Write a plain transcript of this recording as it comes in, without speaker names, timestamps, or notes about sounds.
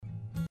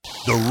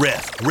The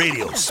Ref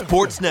Radio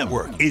Sports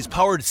Network is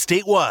powered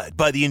statewide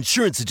by the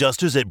insurance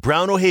adjusters at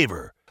Brown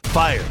O'Haver.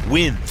 Fire,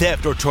 wind,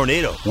 theft, or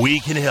tornado, we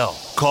can help.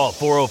 Call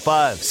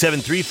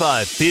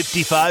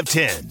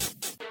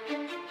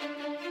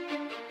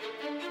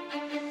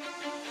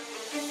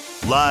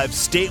 405-735-5510. Live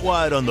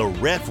statewide on the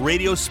Ref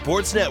Radio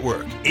Sports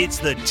Network, it's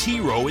the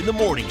T-Row in the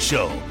Morning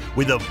Show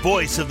with the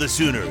voice of the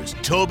Sooners,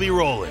 Toby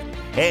Rowland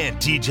and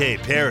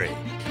TJ Perry.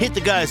 Hit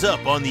the guys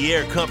up on the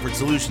Air Comfort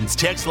Solutions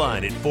text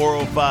line at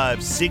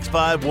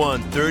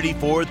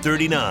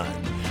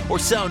 405-651-3439 or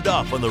sound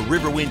off on the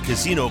Riverwind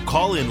Casino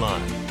call-in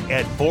line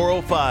at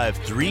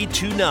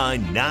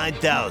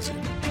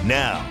 405-329-9000.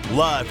 Now,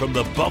 live from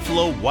the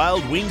Buffalo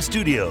Wild Wings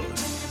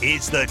Studios,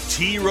 it's the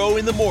T-Row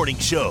in the Morning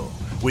Show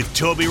with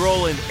Toby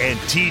Rowland and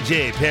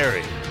TJ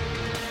Perry.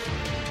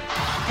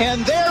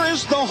 And there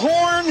is the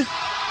horn.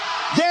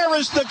 There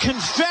is the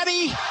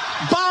confetti.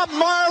 Bob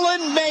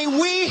Marlin, may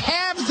we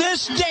have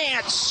this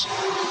dance.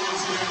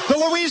 The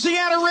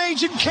Louisiana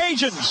Ragin'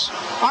 Cajuns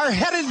are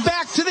headed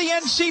back to the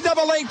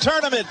NCAA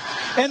tournament.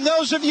 And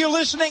those of you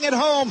listening at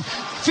home,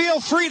 feel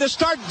free to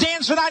start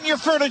dancing on your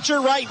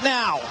furniture right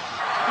now.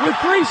 With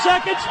 3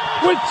 seconds,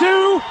 with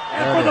 2,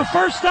 and for the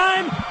first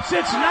time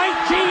since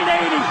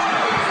 1980,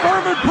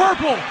 Furman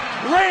Purple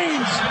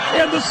reigns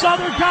in the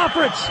Southern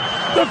Conference.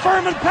 The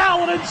Furman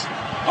Paladins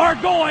are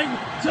going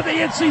to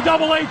the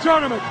NCAA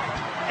tournament.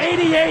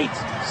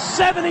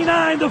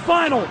 88-79 the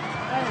final.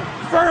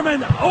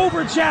 Furman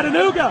over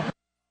Chattanooga.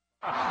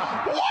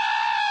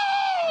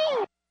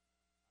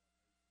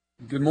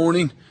 Good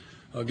morning.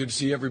 Good to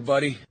see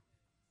everybody.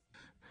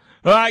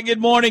 All right, good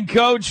morning,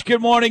 Coach.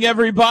 Good morning,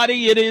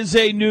 everybody. It is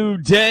a new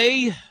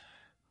day.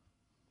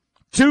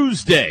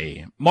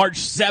 Tuesday, March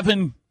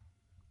 7.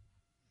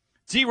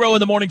 T-Row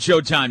in the Morning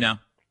Show time now.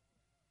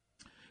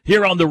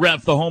 Here on the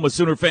Ref, the home of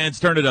Sooner fans.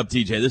 Turn it up,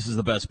 TJ. This is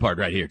the best part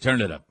right here. Turn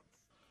it up.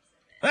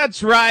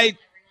 That's right.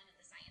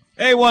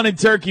 A1 and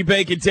Turkey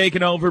Bacon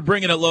taking over,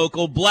 bringing it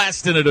local,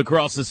 blasting it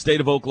across the state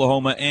of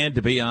Oklahoma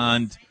and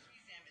beyond.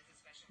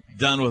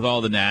 Done with all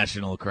the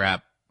national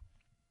crap.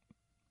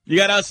 You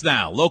got us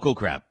now, local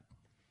crap.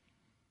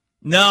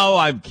 No,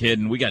 I'm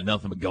kidding. We got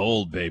nothing but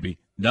gold, baby.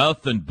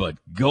 Nothing but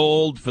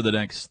gold for the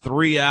next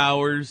 3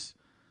 hours.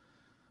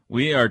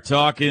 We are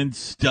talking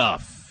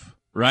stuff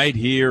right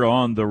here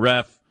on the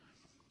Ref.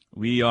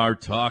 We are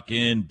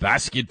talking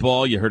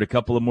basketball. You heard a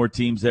couple of more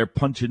teams there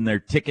punching their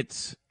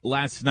tickets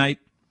last night.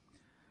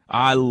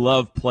 I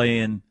love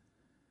playing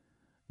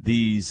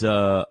these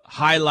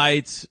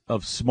highlights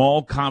of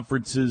small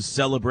conferences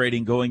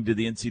celebrating going to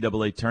the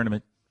NCAA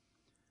tournament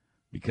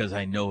because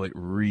I know it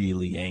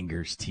really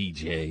angers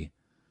TJ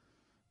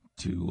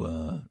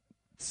to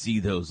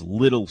see those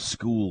little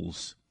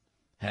schools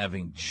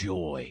having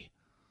joy.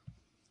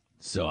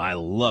 So I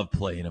love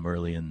playing them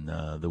early in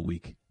the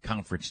week,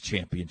 conference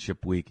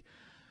championship week.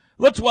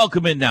 Let's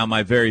welcome in now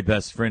my very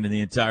best friend in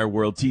the entire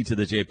world, T to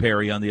the J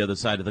Perry on the other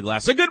side of the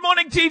glass. So good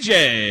morning,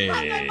 TJ.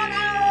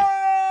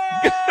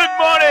 Good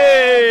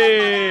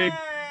morning.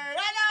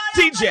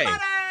 TJ.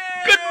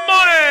 Good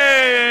morning.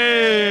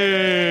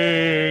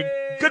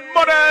 Good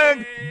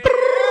morning.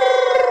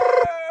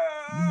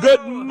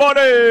 Good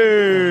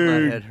morning.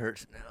 My head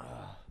hurts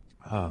now.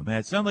 Oh, man,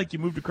 it sounds like you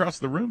moved across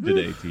the room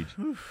today,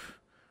 TJ.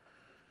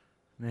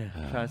 Man,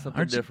 trying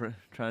something different.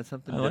 Trying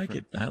something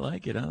different. I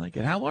like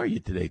it. How are you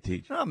today,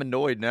 Teach? I'm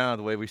annoyed now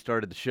the way we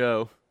started the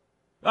show.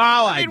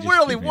 Oh, I mean,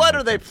 really, what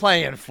are they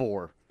playing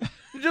for?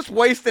 You're just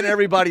wasting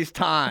everybody's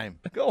time.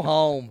 Go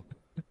home.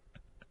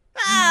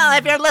 Oh,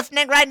 if you're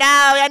listening right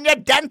now and you're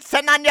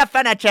dancing on your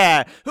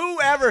furniture.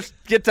 Whoever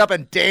gets up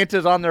and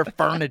dances on their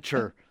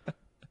furniture.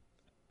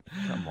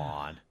 Come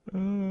on.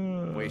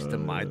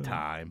 Wasting my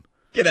time.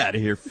 Get out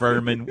of here,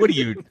 Furman. What are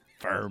you...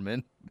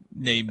 Furman.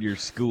 Named your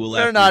school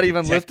They're after not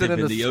even listed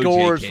in the OJ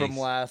scores case. from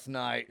last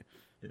night.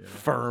 Yeah.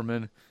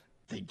 Furman.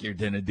 Think you're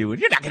gonna do it.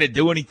 You're not gonna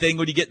do anything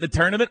when you get in the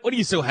tournament. What are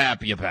you so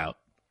happy about?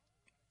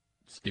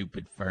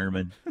 Stupid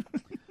Furman.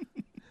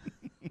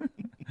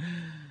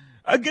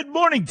 Good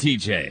morning,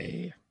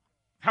 TJ.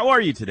 How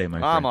are you today, my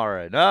friend? I'm all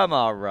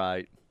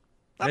right.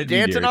 I'm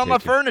dancing on my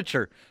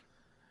furniture.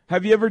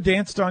 Have you ever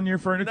danced on your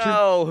furniture?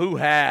 No, who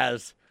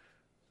has?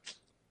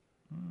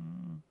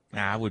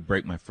 I would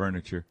break my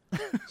furniture,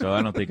 so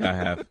I don't think I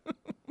have.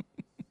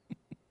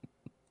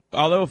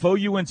 Although if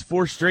OU wins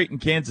 4 straight in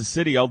Kansas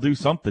City, I'll do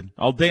something.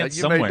 I'll dance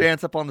somewhere. You may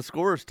dance up on the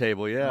scorer's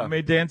table, yeah. I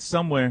may dance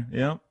somewhere,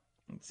 yeah.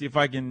 Let's see if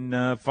I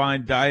can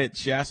find Diet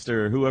Shasta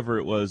or whoever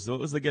it was. What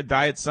was the good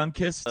Diet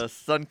Sunkist?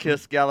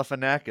 Sunkist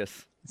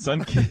Galifianakis.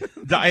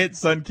 Diet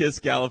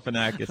Sunkist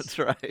Galifianakis. That's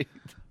right.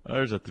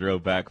 There's a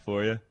throwback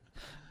for you.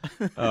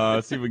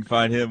 Let's see if we can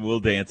find him. We'll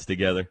dance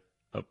together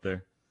up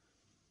there.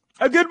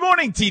 Good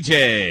morning,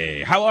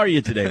 TJ. How are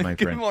you today, my friend?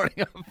 Good morning.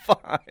 I'm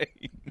fine.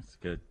 That's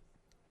good.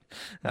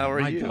 How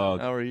are you? Dog,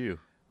 How are you?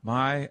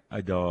 My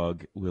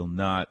dog will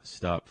not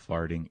stop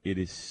farting. It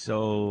is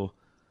so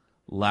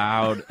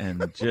loud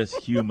and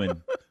just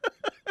human.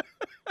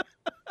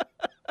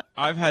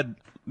 I've had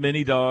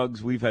many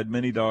dogs. We've had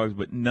many dogs,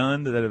 but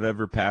none that have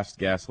ever passed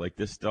gas like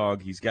this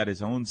dog. He's got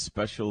his own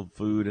special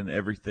food and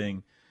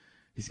everything.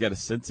 He's got a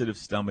sensitive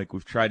stomach.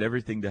 We've tried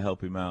everything to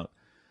help him out.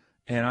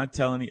 And I'm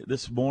telling you,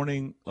 this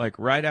morning, like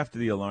right after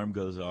the alarm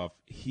goes off,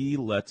 he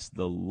lets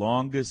the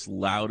longest,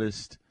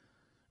 loudest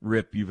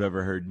rip you've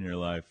ever heard in your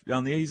life.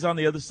 He's on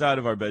the other side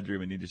of our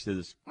bedroom, and he just did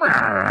this.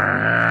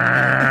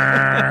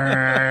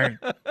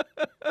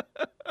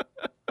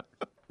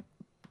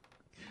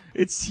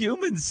 It's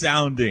human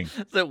sounding.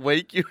 Does it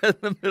wake you in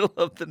the middle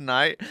of the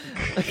night?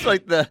 It's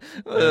like the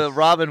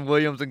Robin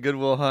Williams in Good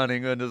Will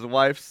Hunting when his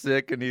wife's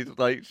sick and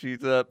she's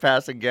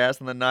passing gas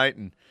in the night,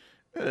 and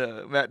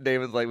Matt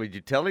Damon's like, "Would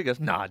you tell her?" He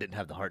goes, "No, I didn't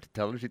have the heart to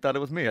tell her. She thought it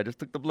was me. I just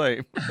took the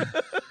blame."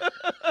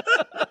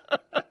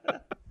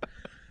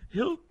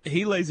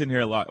 He lays in here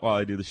a lot while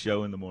I do the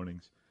show in the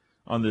mornings.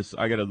 On this,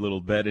 I got a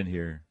little bed in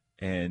here,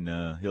 and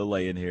he'll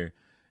lay in here,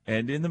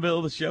 and in the middle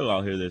of the show,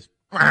 I'll hear this.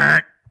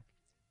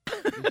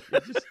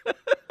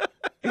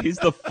 He's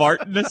the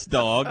fartingest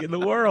dog in the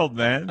world,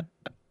 man.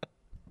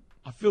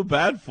 I feel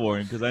bad for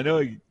him because I know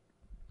he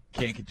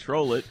can't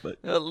control it, but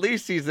at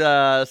least he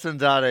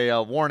sends out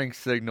a warning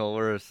signal.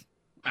 Whereas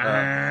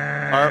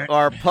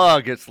our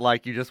pug, it's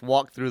like you just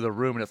walk through the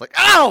room and it's like,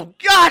 oh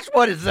gosh,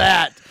 what is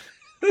that?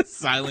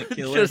 Silent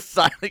killer. Just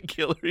silent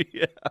killer,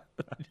 yeah.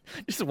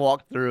 Just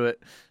walk through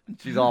it.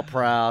 She's all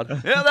proud.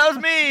 Yeah, that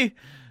was me.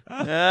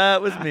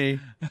 That was me.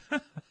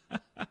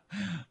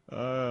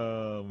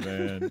 Oh,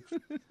 man.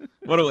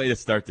 What a way to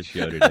start the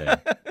show today.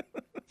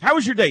 How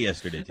was your day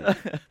yesterday, Tim?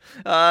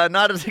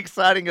 Not as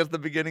exciting as the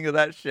beginning of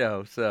that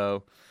show.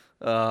 So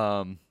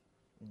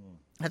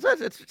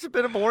it's just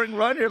been a boring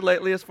run here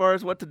lately as far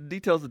as what the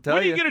details to tell you.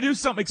 When are you going to do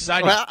something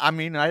exciting? Well, I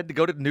mean, I had to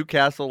go to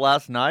Newcastle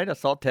last night. I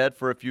saw Ted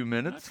for a few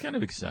minutes. That's kind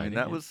of exciting.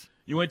 I mean,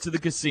 You went to the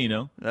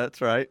casino.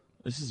 That's right.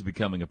 This is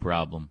becoming a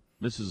problem.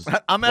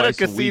 I'm at a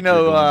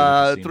casino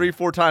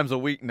 3-4 times a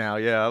week now.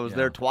 Yeah, I was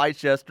there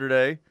twice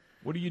yesterday.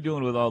 What are you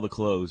doing with all the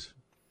clothes?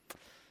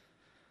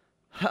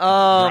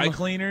 Dry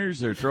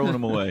cleaners or throwing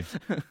them away?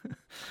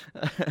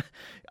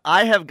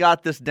 I have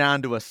got this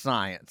down to a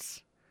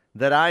science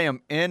that I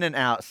am in and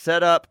out,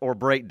 set up or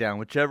breakdown,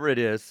 whichever it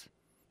is,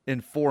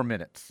 in 4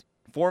 minutes.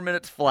 4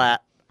 minutes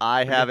flat.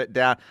 I have it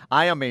down.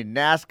 I am a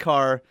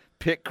NASCAR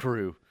pit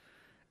crew,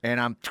 and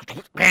I'm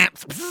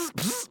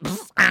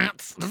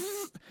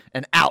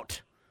and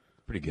out.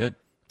 Pretty good.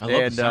 I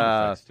love the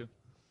sound effects too.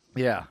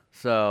 Yeah.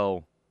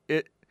 So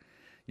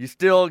you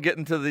still get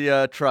into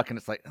the truck, and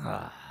it's like,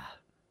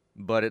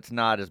 but it's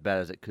not as bad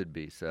as it could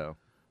be. So,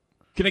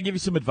 can I give you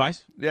some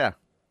advice? Yeah.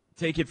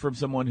 Take it from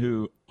someone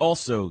who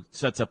also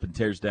sets up and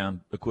tears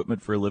down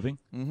equipment for a living.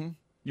 Mm-hmm.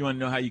 You want to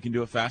know how you can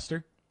do it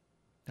faster?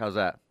 How's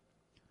that?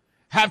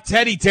 Have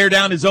Teddy tear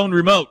down his own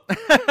remote.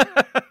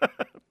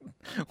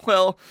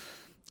 Well,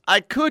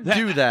 I could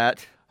do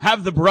that.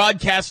 Have the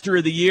broadcaster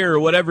of the year or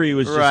whatever he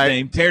was just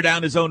named tear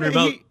down his own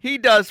remote. He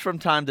does from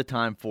time to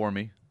time for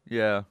me.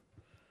 Yeah.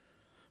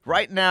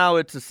 Right now,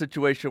 it's a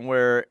situation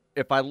where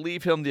if I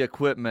leave him the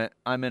equipment,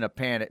 I'm in a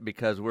panic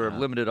because we're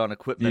limited on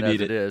equipment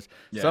as it is.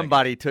 Yeah,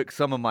 somebody took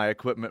some of my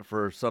equipment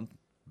for some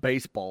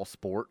baseball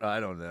sport. I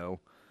don't know.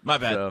 My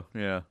bad. So,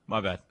 yeah.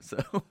 My bad. So.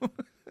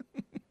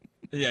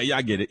 Yeah,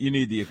 I get it. You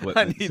need the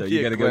equipment, so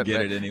you got to go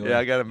get it anyway. Yeah,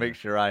 I got to make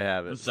sure I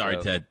have it. I'm sorry,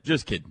 Ted.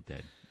 Just kidding,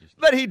 Ted.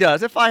 But he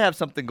does. If I have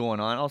something going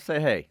on, I'll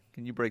say, hey,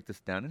 can you break this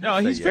down? No,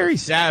 he's very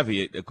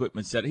savvy at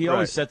equipment set. He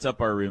always sets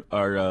up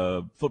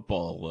our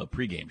football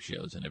pregame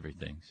shows and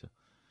everything. So,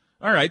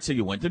 all right, so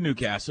you went to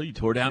Newcastle. You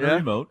tore down a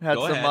remote. Had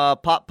some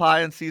pot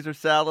pie and Caesar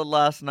salad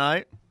last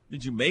night.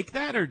 Did you make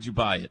that or did you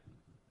buy it?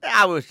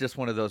 I was just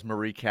one of those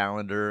Marie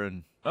Calendar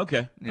and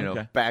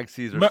bag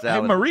Caesar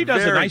salad. Marie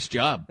does a nice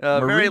job.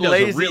 Very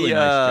lazy really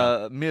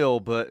nice meal,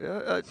 but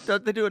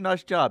they do a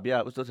nice job. Yeah,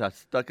 it was just I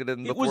stuck it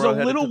in. It was a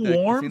little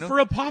warm for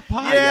a pot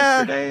pie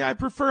yesterday. I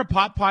prefer a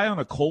pot pie on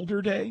a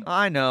colder day.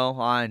 I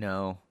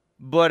know,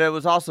 but it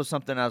was also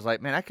something I was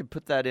like, man, I could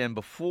put that in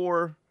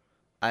before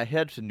I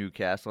head to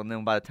Newcastle, and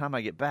then by the time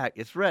I get back,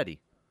 it's ready.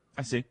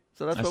 I see.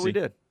 So that's what we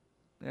did.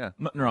 Yeah,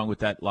 nothing wrong with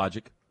that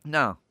logic.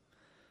 No.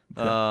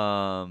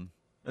 Okay.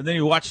 And then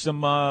you watched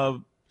some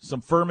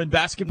Furman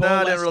basketball. No,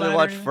 I didn't really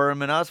watch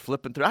Furman. I was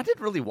flipping through. I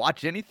didn't really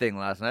watch anything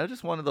last night. I was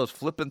just one of those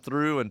flipping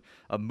through, and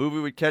a movie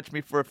would catch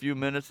me for a few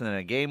minutes, and then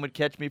a game would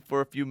catch me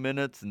for a few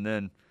minutes, and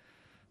then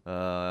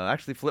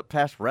actually flipped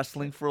past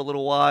wrestling for a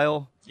little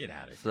while. Get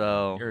out of here.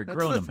 So you're a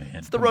grown man.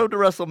 It's the road to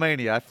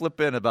WrestleMania. I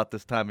flip in about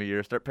this time of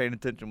year, start paying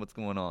attention to what's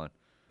going on.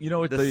 You know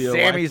what the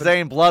Sami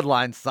Zayn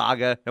bloodline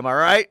saga. Am I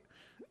right?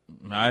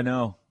 I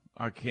know.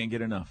 I can't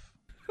get enough.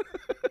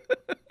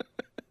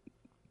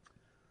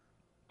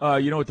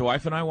 You know what the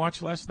wife and I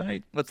watched last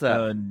night? What's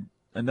that?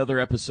 Another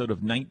episode of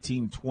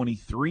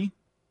 1923.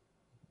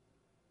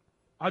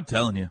 I'm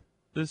telling you,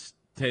 this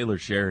Taylor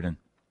Sheridan,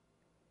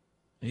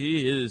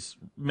 he is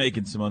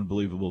making some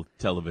unbelievable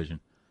television.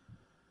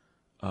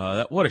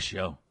 What a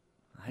show.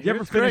 Did you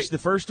ever finish the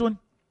first one?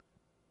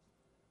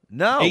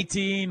 No.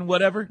 18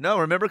 whatever? No,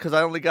 remember, because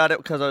I only got it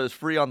because I was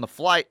free on the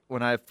flight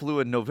when I flew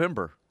in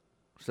November.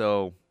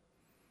 So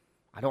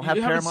I don't have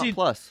You haven't Paramount seen-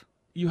 Plus.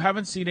 You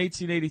haven't seen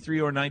 1883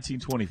 or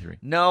 1923.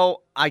 No,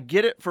 I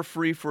get it for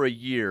free for a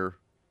year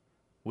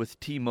with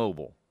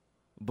T-Mobile.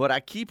 But I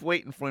keep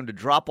waiting for him to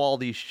drop all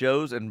these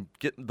shows and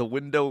get the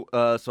window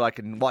so I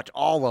can watch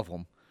all of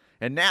them.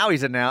 And now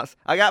he's announced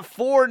I got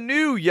 4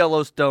 new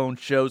Yellowstone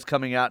shows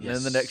coming out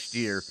in the next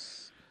year.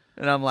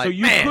 And I'm like, so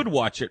you man. could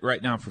watch it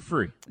right now for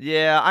free.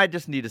 Yeah, I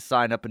just need to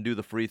sign up and do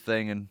the free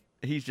thing, and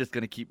he's just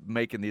going to keep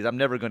making these. I'm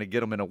never going to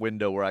get them in a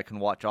window where I can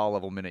watch all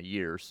of them in a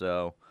year,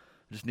 so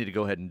I just need to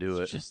go ahead and do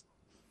it. Just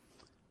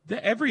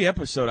every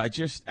episode,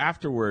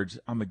 afterwards,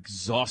 I'm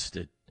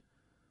exhausted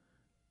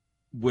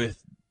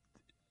with.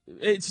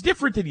 It's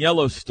different than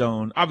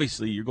Yellowstone.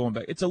 Obviously, you're going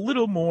back. It's a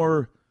little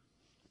more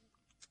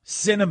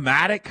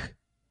cinematic.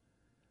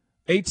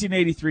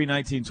 1883,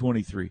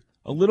 1923.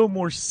 A little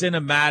more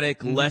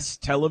cinematic, less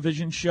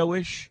television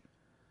showish.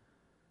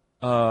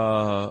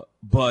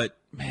 But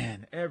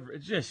man,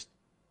 just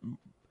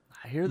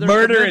I hear they're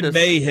murder tremendous. and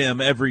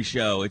mayhem every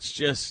show. It's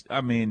just,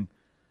 I mean,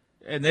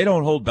 and they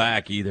don't hold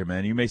back either,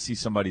 man. You may see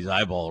somebody's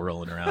eyeball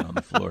rolling around on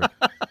the floor.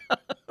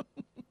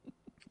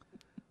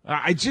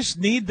 I just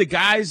need the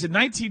guys in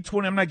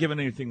 1920. I'm not giving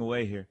anything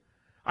away here.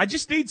 I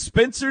just need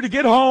Spencer to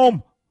get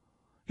home.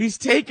 He's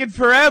taking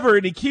forever,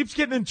 and he keeps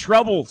getting in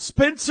trouble.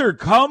 Spencer,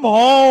 come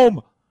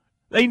home.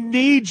 They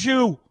need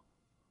you.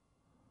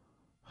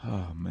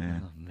 Oh,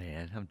 man. Oh,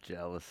 man, I'm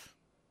jealous.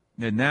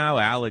 And now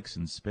Alex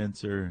and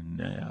Spencer, and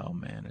oh,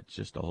 man, it's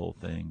just a whole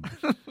thing.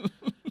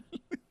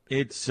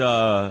 It's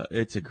a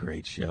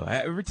great show.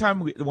 Every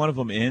time one of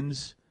them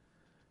ends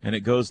and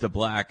it goes to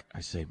black,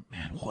 I say,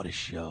 man, what a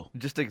show.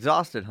 Just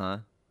exhausted, huh?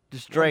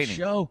 Just What a draining.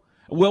 show.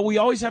 Well, we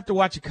always have to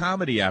watch a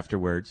comedy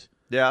afterwards.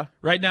 Yeah.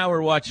 Right now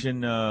we're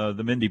watching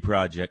the Mindy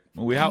Project.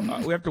 We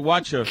have to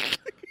watch a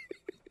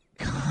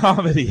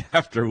comedy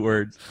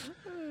afterwards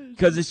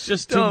because it's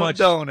just too much.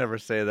 Don't ever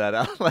say that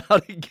out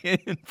loud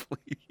again,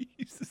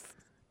 please.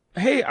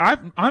 Hey,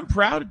 I'm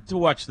proud to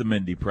watch the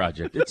Mindy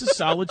Project. It's a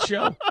solid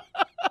show.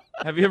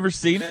 Have you ever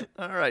seen it?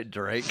 All right,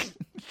 Drake.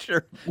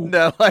 Sure.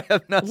 No, I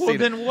have not seen it. Well,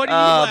 then what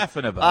are you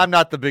laughing about? I'm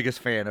not the biggest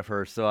fan of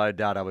her, so I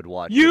doubt I would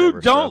watch You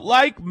whatever, don't so.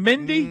 like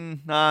Mindy?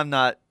 No, I'm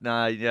not.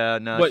 Yeah,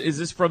 no. What, is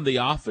this from The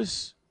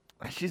Office?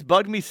 She's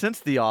bugged me since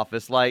The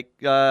Office.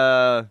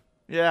 Yeah,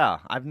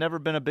 I've never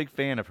been a big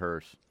fan of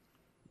hers.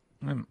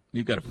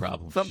 You've got a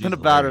problem. Something She's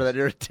about her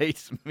hilarious. that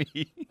irritates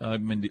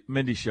me.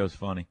 Mindy show's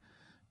funny.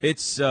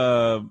 It's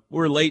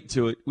we're late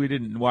to it. We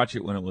didn't watch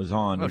it when it was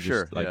on. Oh, We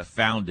sure, just yeah.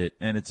 found it,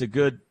 and it's a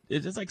good.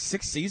 It's like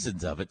 6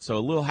 seasons of it, so a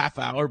little half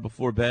hour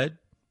before bed.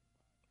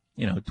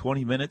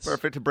 20 minutes.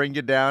 Perfect to bring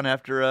you down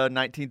after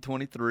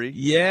 1923.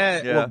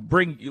 Yeah, Yeah.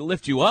 well,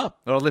 lift you up.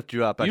 Or lift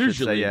you up, I Usually,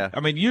 should say, yeah.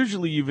 I mean,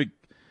 usually you've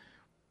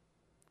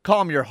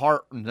Calm your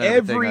heart and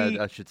everything, Every-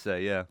 I should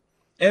say, yeah.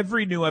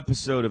 every new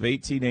episode of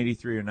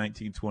 1883 or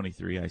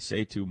 1923, I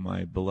say to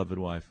my beloved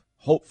wife,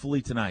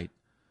 hopefully tonight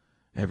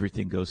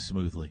everything goes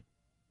smoothly.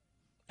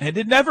 And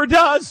it never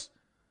does.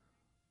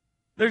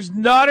 There's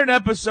not an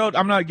episode.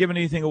 I'm not giving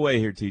anything away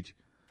here, Teach.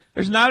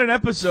 There's not an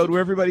episode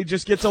where everybody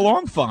just gets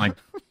along fine.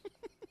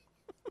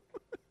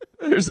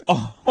 There's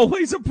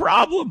always a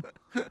problem.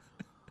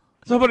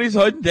 Somebody's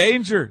in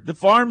danger. The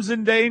farm's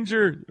in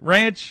danger.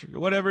 Ranch,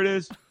 whatever it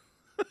is.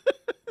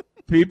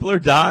 People are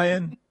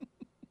dying.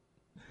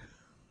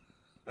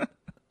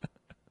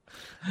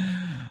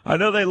 I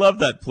know they love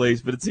that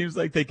place, but it seems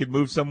like they could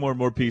move somewhere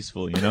more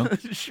peaceful,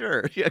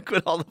 Sure, yeah,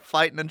 quit all the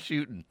fighting and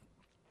shooting.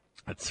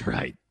 That's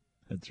right.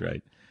 That's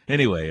right.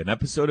 Anyway, an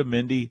episode of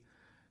Mindy,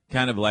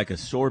 kind of like a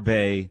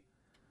sorbet,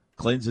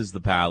 cleanses the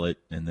palate,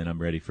 and then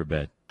I'm ready for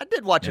bed. I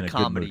did watch In a a good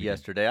comedy mood again.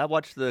 yesterday. I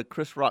watched the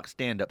Chris Rock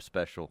stand-up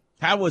special.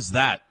 How was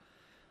that?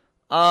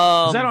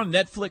 Is that on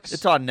Netflix?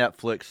 It's on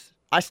Netflix.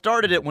 I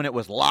started it when it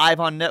was live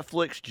on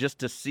Netflix just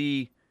to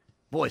see,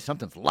 boy,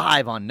 something's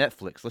live on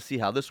Netflix. Let's see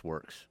how this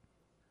works.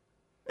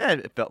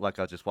 It felt like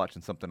I was just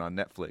watching something on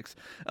Netflix.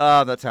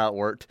 That's how it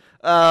worked.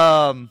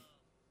 I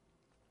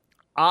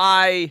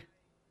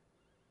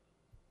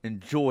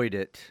enjoyed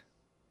it.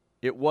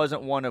 It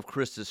wasn't one of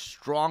Chris's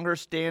stronger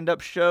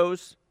stand-up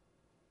shows,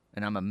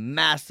 and I'm a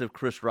massive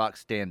Chris Rock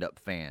stand-up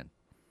fan.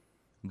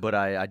 But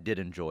I did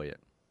enjoy it.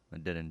 I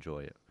did enjoy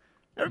it.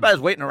 Everybody's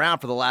waiting around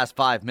for the last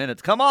 5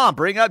 minutes. Come on,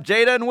 bring up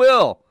Jada and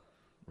Will.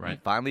 Right. He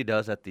finally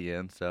does at the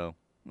end, so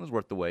it was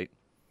worth the wait.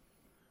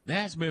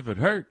 Ask me if it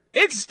hurt.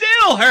 It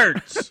still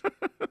hurts.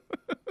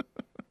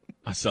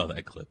 I saw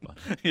that clip on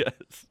it.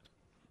 Yes.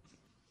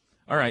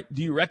 All right.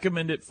 Do you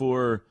recommend it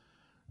for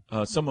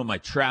some of my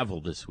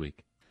travel this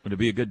week? Would it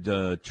be a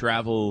good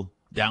travel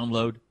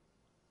download?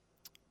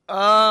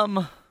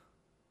 I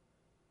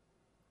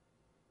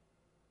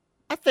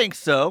think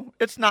so.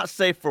 It's not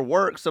safe for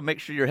work, so make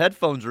sure your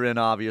headphones are in,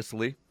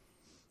 obviously.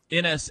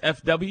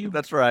 NSFW?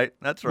 That's right.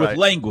 That's With right.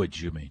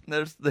 language, you mean?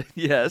 There's the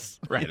yes.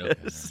 Right, okay.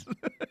 Yes.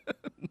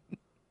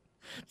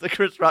 It's a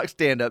Chris Rock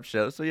stand-up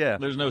show, so yeah.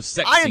 There's no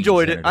sex I scenes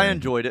enjoyed in it. I or anything.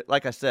 enjoyed it.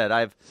 Like I said,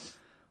 I've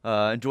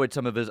enjoyed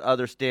some of his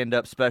other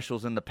stand-up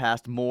specials in the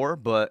past more,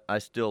 but I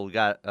still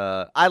got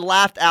I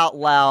laughed out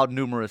loud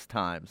numerous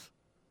times.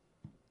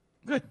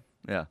 Good.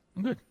 Yeah.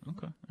 Good.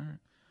 Okay. All right.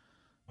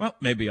 Well,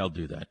 maybe I'll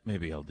do that.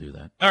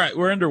 All right,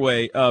 we're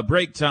underway.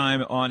 Break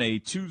time on a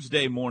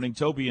Tuesday morning.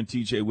 Toby and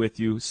TJ with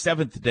you.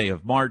 7th day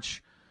of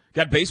March.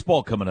 Got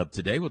baseball coming up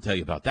today. We'll tell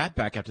you about that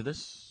back after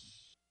this.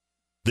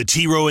 The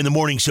T-Row in the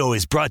Morning Show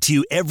is brought to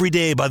you every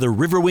day by the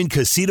Riverwind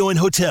Casino and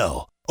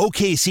Hotel,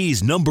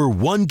 OKC's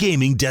 #1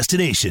 gaming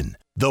destination.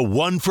 The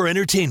one for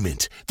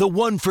entertainment, the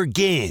one for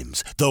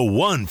games, the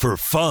one for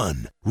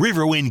fun.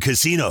 Riverwind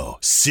Casino,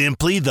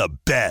 simply the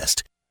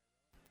best.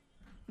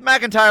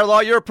 McIntyre Law,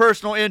 your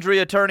personal injury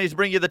attorneys,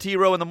 bring you the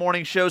T-Row in the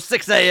Morning Show,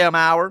 6 a.m.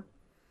 hour.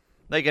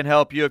 They can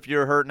help you if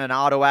you're hurt in an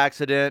auto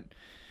accident,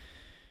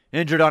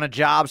 injured on a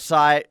job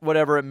site,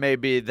 whatever it may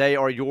be. They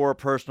are your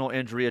personal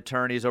injury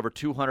attorneys. Over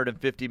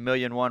 $250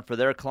 million won for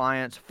their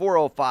clients.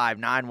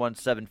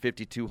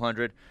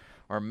 405-917-5200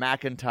 or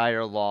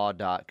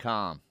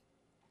McIntyreLaw.com.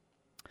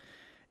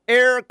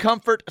 Air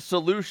Comfort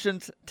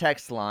Solutions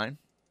text line.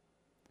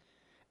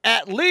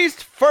 At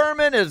least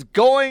Furman is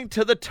going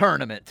to the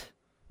tournament.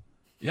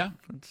 Yeah.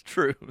 That's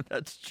true.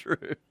 That's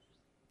true.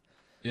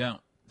 Yeah.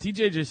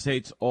 TJ just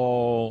hates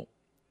all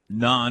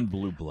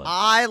non-blue blood.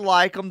 I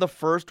like them the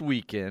first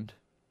weekend.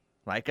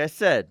 Like I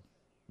said,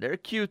 they're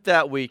cute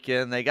that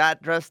weekend. They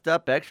got dressed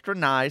up extra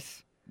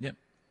nice. Yep.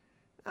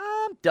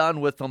 I'm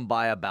done with them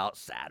by about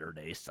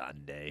Saturday,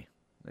 Sunday.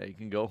 They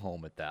can go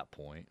home at that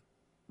point.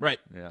 Right.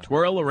 Yeah.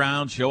 Twirl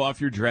around, show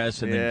off your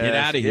dress, and then get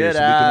Yes, out of here get so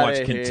we can outta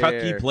watch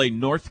Kentucky here. play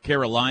North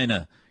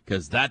Carolina,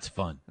 because that's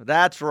fun.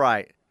 That's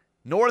right.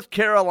 North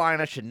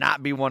Carolina should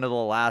not be one of the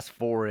last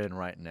 4 in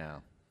right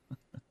now.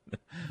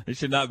 They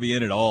should not be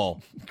in at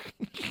all.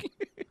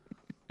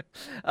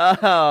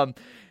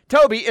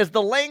 Toby, is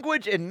the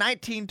language in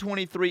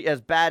 1923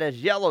 as bad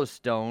as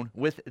Yellowstone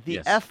with the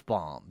Yes.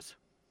 F-bombs?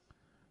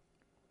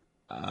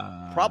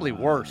 Probably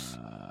worse.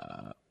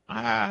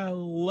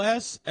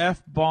 Less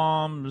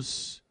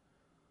F-bombs,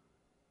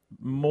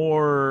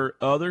 more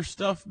other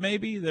stuff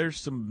maybe. There's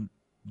some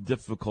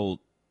difficult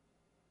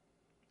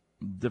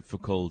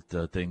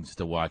things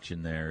to watch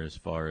in there as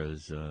far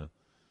as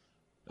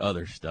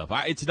other stuff.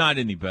 It's not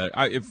any better.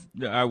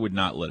 I would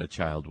not let a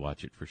child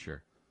watch it for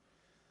sure.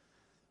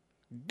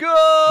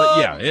 Good. But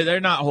yeah, they're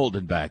not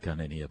holding back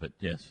on any of it.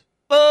 Yes.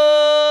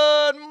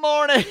 Good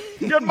morning.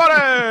 Good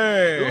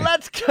morning.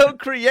 Let's go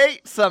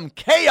create some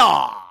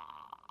chaos.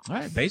 All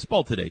right,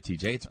 baseball today,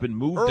 TJ. It's been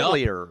moved up.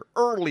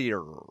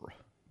 Earlier.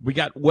 We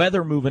got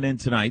weather moving in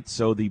tonight,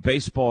 so the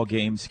baseball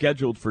game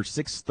scheduled for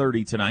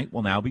 6:30 tonight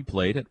will now be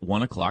played at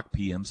 1 o'clock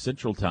p.m.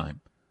 Central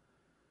Time.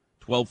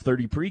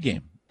 12:30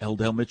 pregame,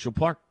 Eldell Mitchell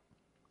Park.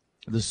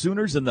 The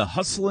Sooners and the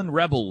hustlin'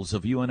 Rebels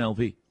of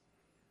UNLV.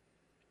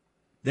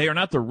 They are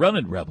not the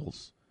running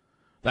Rebels.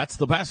 That's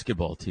the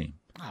basketball team.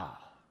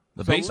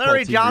 The So baseball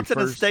Larry team Johnson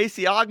and refers-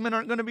 Stacey Ogman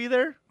aren't going to be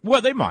there?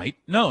 Well, they might.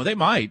 No, they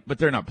might, but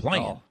they're not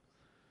playing. Oh.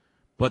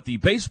 But the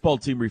baseball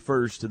team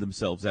refers to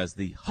themselves as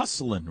the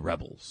hustlin'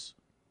 Rebels,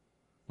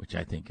 which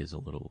I think is a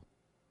little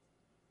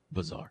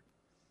bizarre.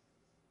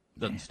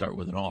 Doesn't start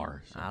with an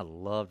R. So. I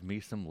loved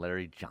me some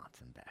Larry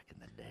Johnson back in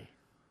the day.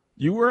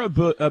 You were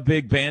a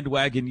big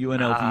bandwagon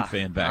UNLV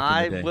fan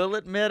back in the day. I will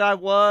admit I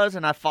was,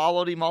 and I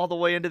followed him all the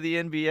way into the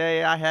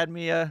NBA. I had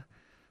me a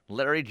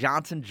Larry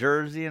Johnson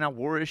jersey, and I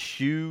wore his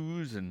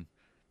shoes, and,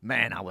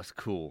 man, I was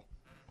cool.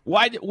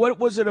 What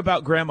was it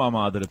about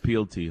Grandmama that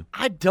appealed to you?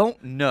 I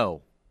don't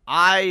know.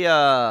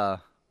 I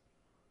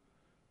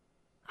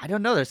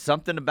don't know. There's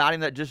something about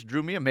him that just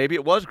drew me in. Maybe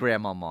it was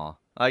Grandmama.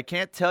 I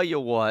can't tell you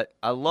what.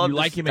 I love You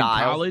the like him in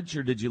style. college,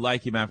 or did you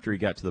like him after he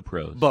got to the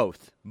pros?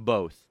 Both.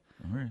 All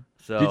right.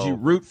 So Did you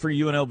root for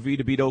UNLV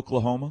to beat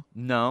Oklahoma?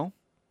 No.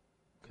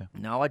 Okay.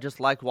 No, I just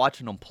like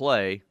watching them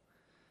play.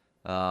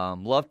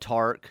 Love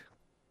Tark.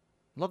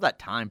 Love that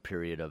time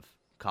period of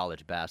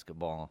college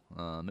basketball.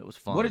 It was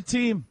fun. What a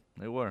team.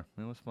 They were.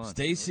 It was fun.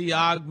 Stacey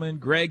Ogman,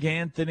 Greg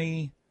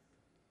Anthony.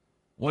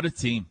 What a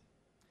team.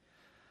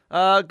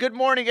 Good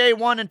morning,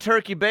 A1 and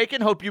Turkey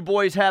Bacon. Hope you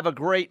boys have a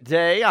great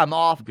day. I'm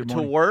off Good to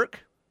morning. work.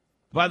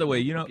 By the way,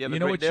 you know You have a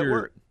what great day at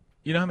work.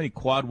 you know how many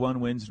quad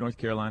one wins North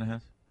Carolina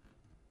has?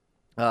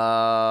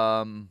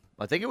 I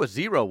think it was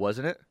 0,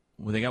 wasn't it?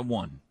 Well, they got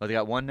one. Oh, they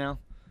got 1 now?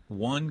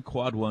 One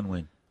quad one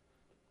win.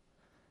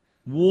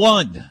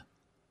 One.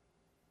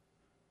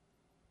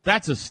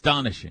 That's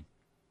astonishing.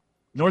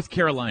 North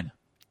Carolina.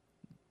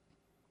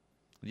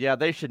 Yeah,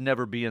 they should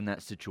never be in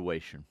that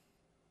situation.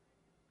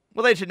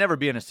 Well, they should never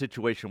be in a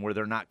situation where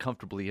they're not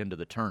comfortably into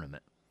the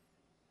tournament.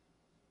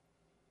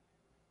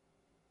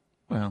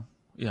 Well,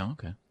 yeah,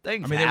 okay.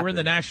 Things They were in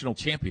the happen. national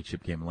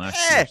championship game last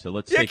year, so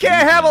let's you take it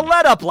can't easy have a on them.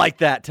 let up like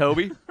that,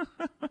 Toby.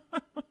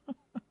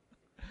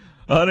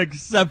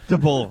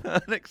 Unacceptable.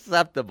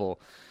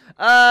 Unacceptable.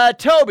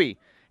 Toby,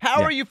 how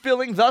Yeah. are you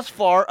feeling thus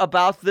far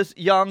about this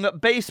young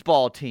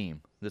baseball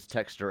team? This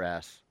texter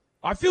asks.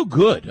 I feel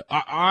good.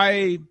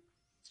 I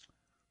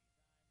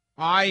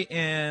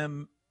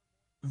am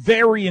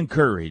very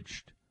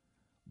encouraged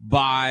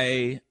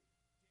by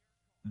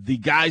the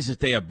guys that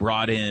they have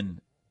brought in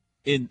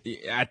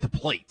at the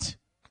plate,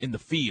 in the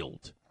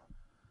field.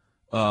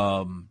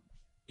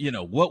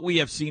 What we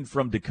have seen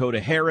from Dakota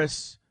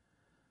Harris,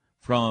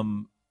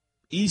 from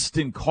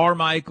Easton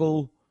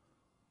Carmichael,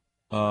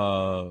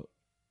 McKenzie,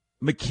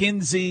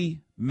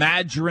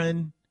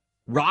 Madron,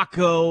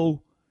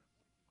 Rocco.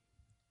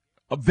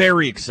 I'm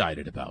very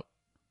excited about.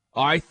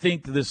 I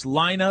think this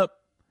lineup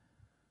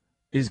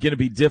is going to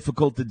be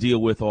difficult to deal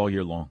with all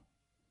year long.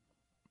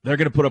 They're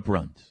going to put up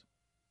runs.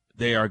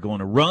 They are going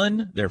to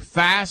run. They're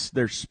fast.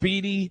 They're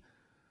speedy.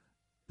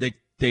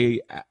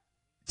 They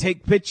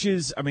take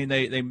pitches. I mean,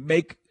 they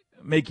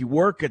make you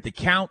work at the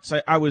counts.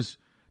 I was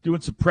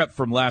doing some prep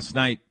from last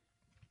night,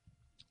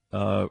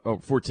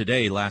 for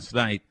today, last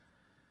night.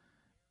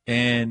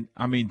 And,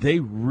 I mean, they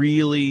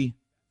really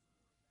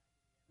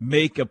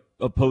make a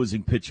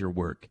opposing pitcher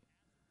work.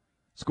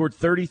 Scored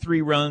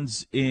 33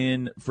 runs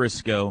in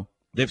Frisco.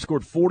 They've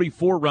scored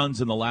 44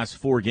 runs in the last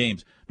 4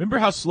 games. Remember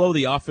how slow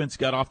the offense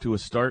got off to a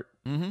start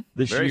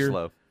this Very year?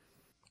 Very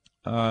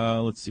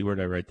slow. Let's see, where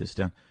did I write this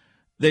down?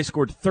 They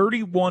scored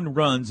 31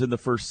 runs in the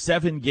first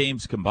 7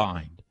 games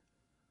combined.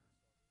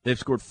 They've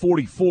scored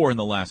 44 in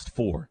the last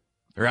 4.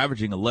 They're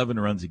averaging 11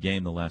 runs a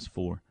game the last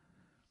 4.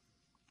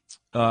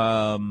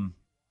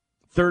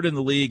 Third in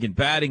the league in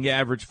batting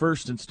average,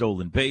 first in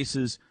stolen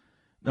bases,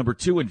 number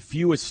 2 in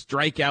fewest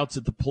strikeouts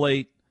at the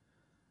plate.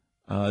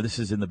 This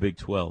is in the Big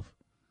 12.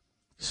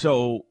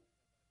 So,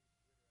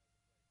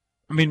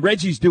 I mean,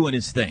 Reggie's doing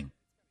his thing.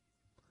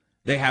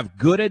 They have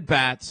good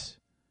at-bats,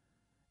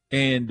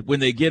 and when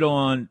they get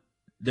on,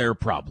 they're a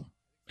problem.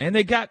 And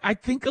they got, I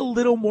think, a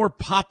little more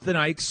pop than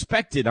I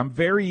expected. I'm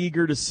very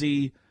eager to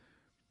see,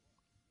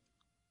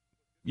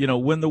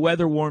 when the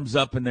weather warms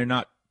up and they're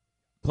not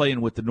playing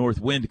with the north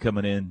wind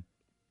coming in,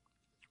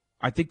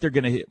 I think they're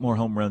going to hit more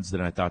home runs than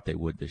I thought they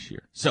would this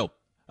year. So,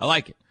 I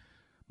like it.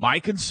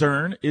 My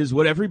concern is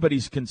what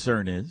everybody's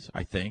concern is,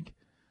 I think,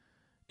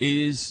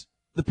 is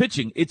the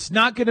pitching. It's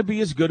not going to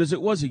be as good as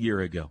it was a year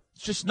ago.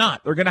 It's just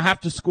not. They're going to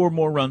have to score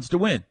more runs to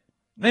win.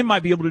 They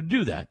might be able to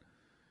do that.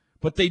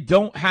 But they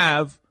don't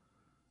have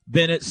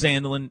Bennett,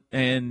 Sandlin,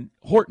 and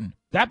Horton.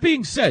 That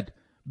being said,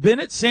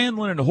 Bennett,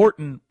 Sandlin, and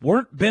Horton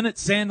weren't Bennett,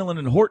 Sandlin,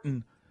 and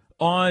Horton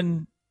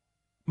on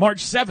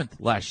March 7th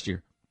last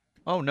year.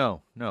 Oh,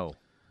 no.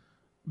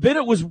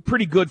 Bennett was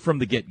pretty good from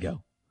the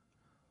get-go.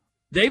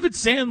 David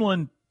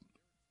Sandlin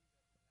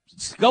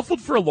scuffled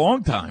for a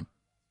long time.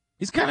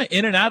 He's kind of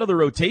in and out of the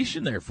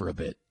rotation there for a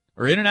bit,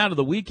 or in and out of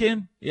the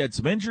weekend. He had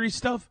some injury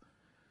stuff.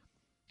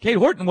 Cade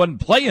Horton wasn't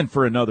playing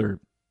for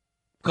another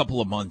couple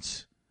of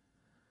months.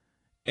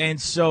 And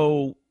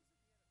so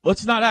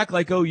let's not act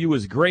like OU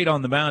was great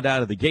on the mound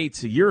out of the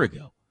gates a year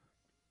ago.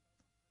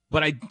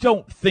 But I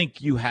don't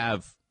think you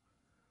have,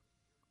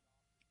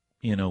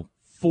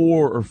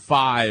 4 or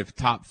 5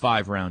 top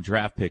 5 round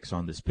draft picks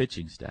on this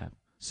pitching staff.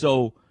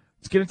 So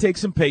it's going to take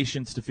some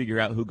patience to figure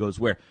out who goes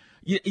where.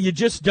 You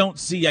just don't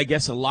see, I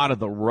guess, a lot of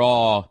the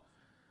raw,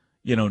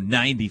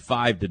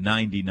 95 to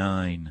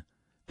 99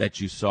 that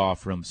you saw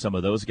from some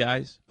of those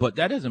guys. But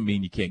that doesn't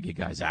mean you can't get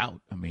guys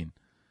out. I mean,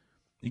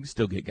 you can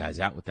still get guys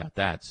out without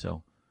that.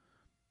 So,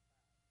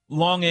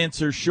 long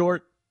answer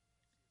short,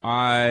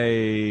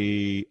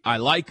 I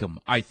like them.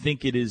 I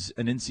think it is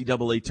an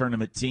NCAA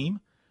tournament team.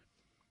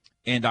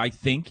 And I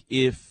think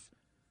if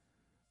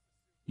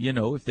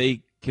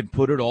they can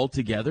put it all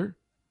together,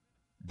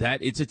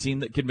 that it's a team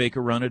that can make a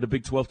run at a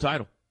Big 12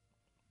 title.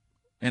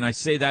 And I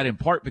say that in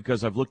part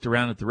because I've looked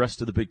around at the rest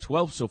of the Big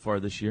 12 so far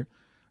this year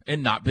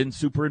and not been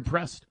super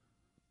impressed.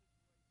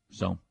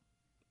 So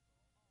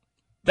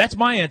that's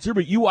my answer,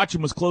 but you watch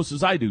them as close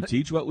as I do,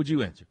 Teach. What would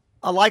you answer?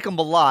 I like them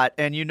a lot,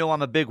 and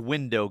I'm a big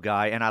window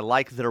guy, and I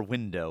like their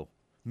window,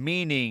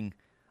 meaning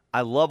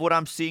I love what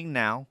I'm seeing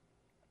now.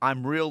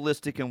 I'm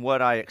realistic in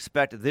what I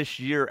expect this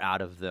year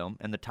out of them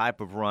and the type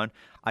of run.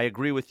 I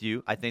agree with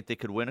you. I think they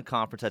could win a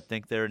conference. I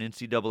think they're an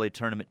NCAA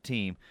tournament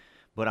team.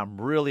 But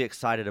I'm really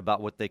excited about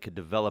what they could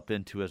develop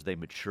into as they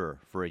mature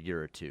for a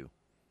year or two.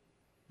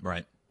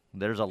 Right.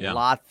 There's a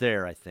lot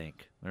there, I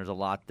think. There's a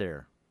lot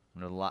there.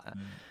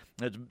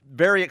 There's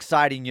very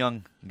exciting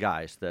young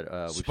guys that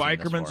we've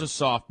Spikerman's a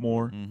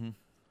sophomore. Mm-hmm.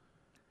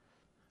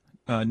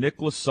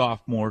 Nicholas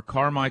sophomore.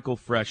 Carmichael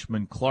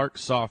freshman. Clark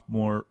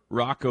sophomore.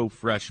 Rocco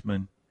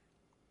freshman.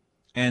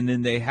 And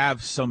then they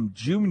have some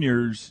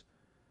juniors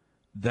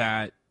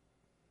that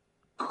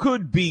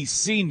could be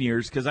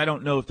seniors because I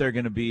don't know if they're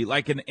going to be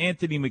like an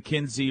Anthony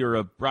McKenzie or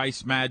a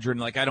Bryce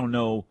Madron. Like, I don't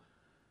know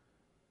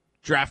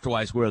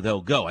draft-wise where they'll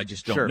go. I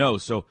just don't know.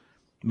 So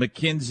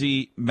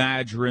McKenzie,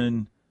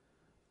 Madron,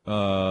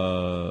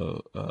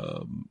 who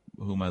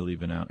am I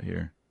leaving out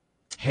here?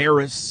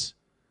 Harris.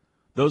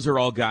 Those are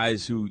all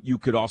guys who you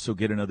could also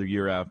get another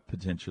year out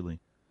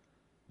potentially.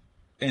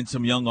 And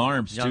some young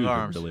arms, too.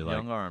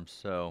 Young arms.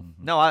 So,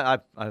 no, I've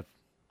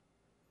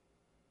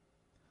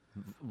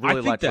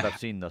really liked what I've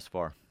seen thus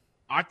far.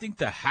 I think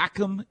the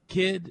Hackham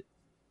kid,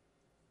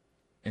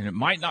 and it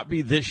might not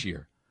be this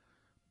year,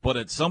 but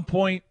at some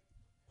point,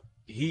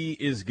 he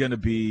is going to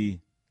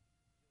be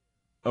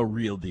a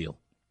real deal.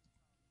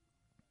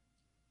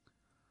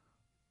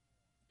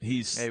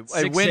 He's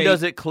a when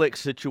does it click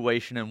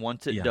situation, and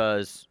once it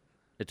does,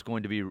 it's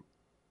going to be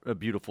a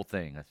beautiful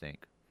thing, I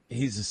think.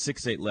 He's a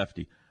 6'8"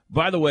 lefty.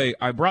 By the way,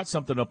 I brought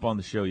something up on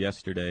the show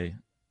yesterday.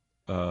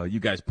 You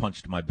guys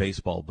punched my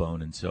baseball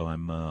bone, and so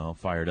I'm all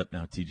fired up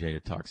now, TJ,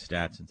 to talk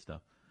stats and stuff.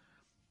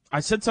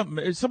 I said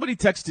something. Somebody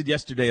texted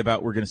yesterday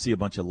about we're going to see a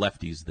bunch of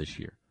lefties this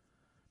year.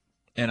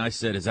 And I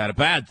said, is that a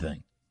bad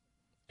thing?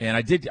 And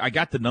I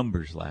got the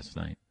numbers last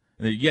night.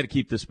 And you got to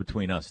keep this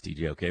between us,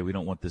 TJ, okay? We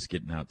don't want this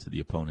getting out to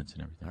the opponents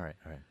and everything. All right.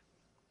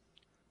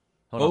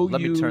 Hold on.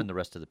 Let me turn the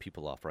rest of the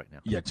people off right now.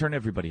 Yeah, turn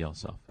everybody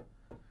else off.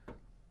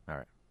 All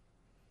right.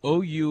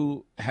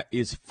 OU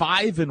is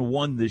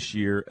 5-1 this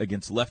year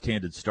against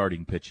left-handed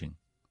starting pitching,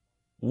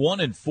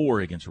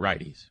 1-4 against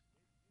righties.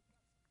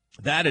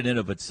 That in and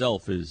of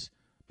itself is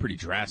pretty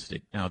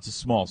drastic. Now, it's a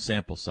small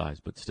sample size,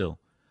 but still.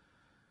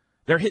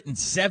 They're hitting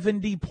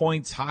 70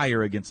 points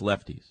higher against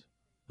lefties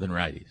than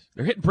righties.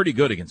 They're hitting pretty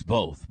good against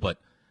both, but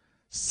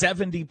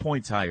 70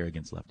 points higher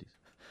against lefties.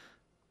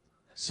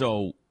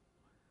 So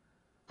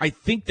I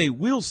think they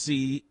will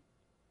see,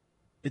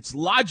 it's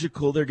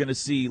logical they're going to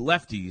see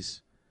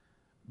lefties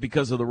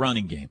because of the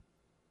running game.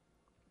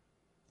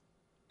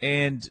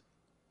 And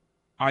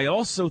I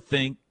also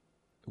think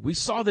we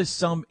saw this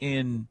some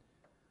in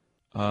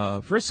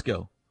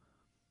Frisco.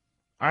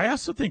 I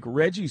also think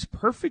Reggie's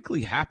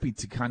perfectly happy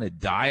to kind of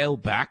dial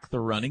back the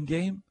running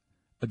game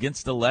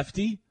against the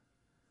lefty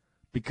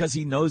because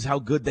he knows how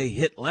good they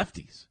hit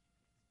lefties.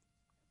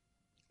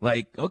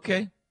 Like,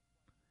 okay,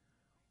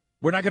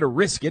 we're not going to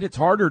risk it. It's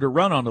harder to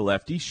run on the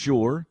lefty,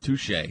 sure,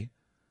 touche.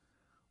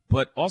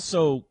 But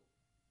also,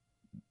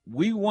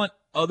 we want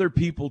other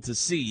people to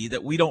see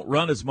that we don't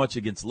run as much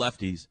against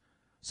lefties,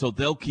 so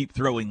they'll keep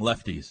throwing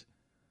lefties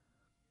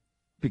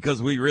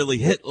because we really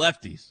hit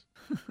lefties.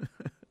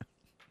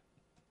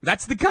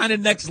 That's the kind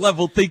of next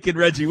level thinking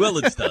Reggie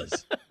Willits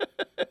does.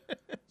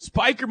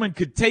 Spikerman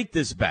could take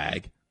this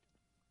bag,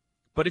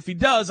 but if he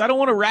does, I don't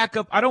want to rack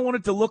up. I don't want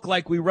it to look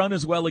like we run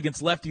as well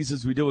against lefties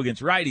as we do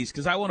against righties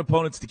because I want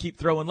opponents to keep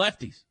throwing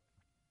lefties.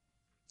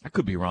 I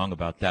could be wrong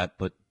about that,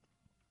 but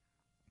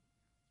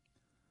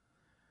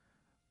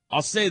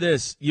I'll say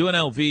this.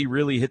 UNLV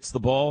really hits the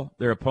ball.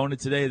 Their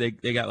opponent today,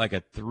 they got like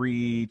a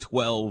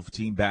 312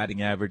 team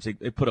batting average.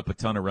 They put up a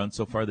ton of runs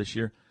so far this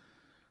year.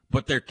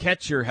 But their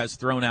catcher has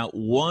thrown out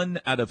 1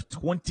 out of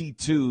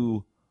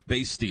 22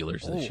 base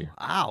stealers this year.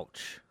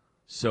 Ouch.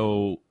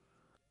 So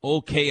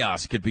old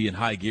chaos could be in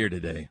high gear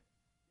today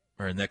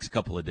or the next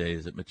couple of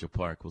days at Mitchell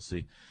Park. We'll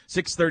see.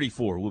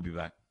 6:34. We'll be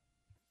back.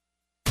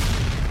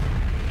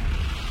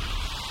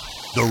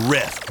 The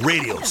Ref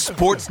Radio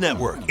Sports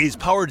Network is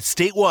powered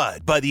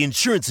statewide by the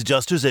insurance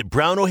adjusters at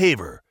Brown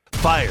O'Haver.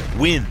 Fire,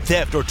 wind,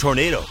 theft, or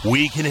tornado,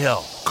 we can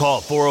help. Call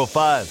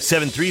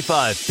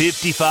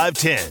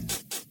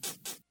 405-735-5510.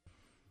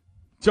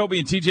 Toby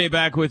and TJ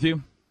back with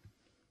you.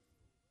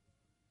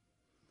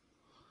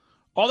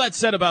 All that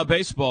said about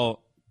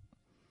baseball,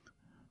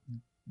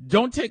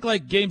 don't take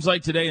like games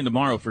like today and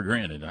tomorrow for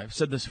granted. I've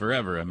said this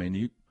forever. I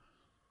mean,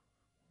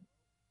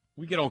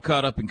 we get all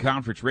caught up in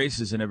conference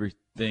races and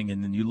everything,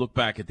 and then you look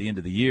back at the end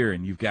of the year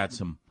and you've got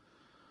some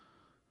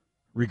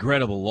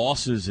regrettable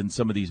losses in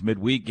some of these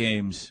midweek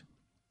games,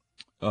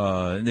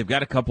 and they've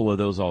got a couple of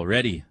those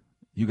already.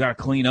 You got to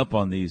clean up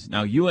on these.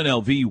 Now,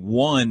 UNLV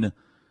won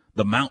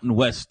the Mountain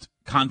West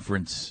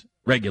Conference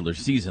regular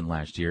season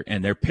last year,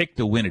 and they're picked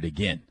to win it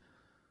again.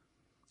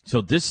 So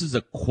this is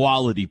a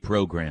quality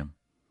program.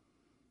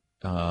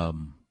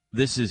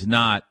 This is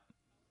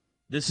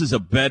a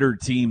better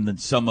team than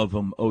some of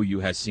them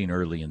OU has seen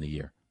early in the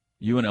year.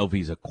 UNLV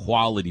is a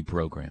quality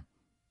program.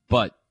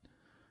 But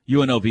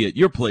UNLV at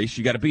your place,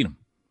 you got to beat them.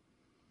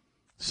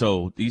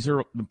 So these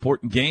are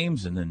important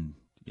games. And then,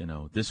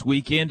 this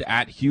weekend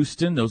at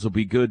Houston, those will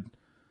be good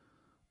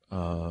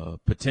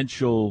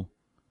potential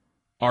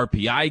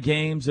RPI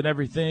games and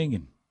everything.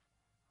 And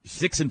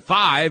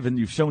 6-5, and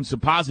you've shown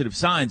some positive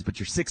signs, but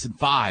you're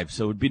 6-5.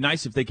 So it'd be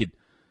nice if they could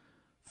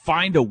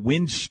find a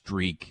win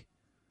streak.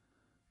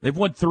 They've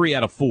won 3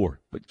 out of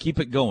 4, but keep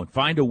it going.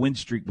 Find a win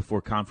streak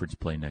before conference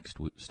play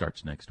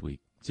starts next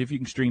week. See if you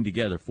can string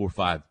together 4 or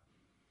 5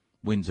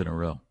 wins in a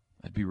row.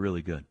 That'd be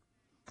really good.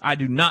 I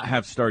do not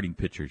have starting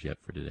pitchers yet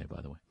for today,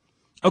 by the way.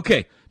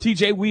 Okay,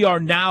 TJ, we are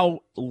now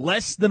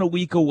less than a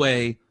week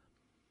away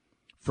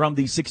from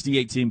the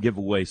 68-team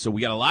giveaway, so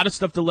we got a lot of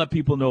stuff to let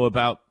people know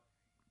about.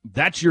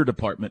 That's your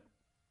department.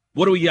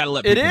 What do we got to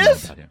let people know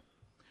about here?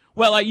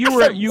 Well,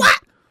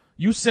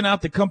 you sent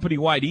out the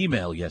company-wide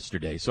email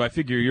yesterday, so I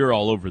figure you're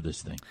all over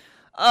this thing.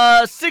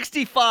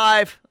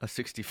 65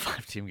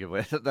 team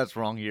giveaway. That's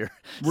wrong year.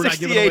 We're not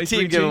giving away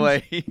team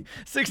giveaway.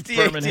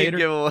 68 team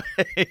giveaway.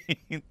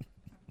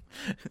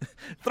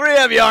 3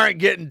 of you aren't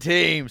getting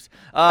teams.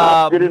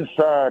 Get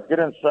inside.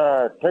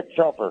 Take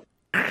shelter.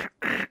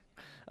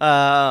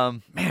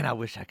 Man, I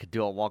wish I could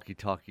do a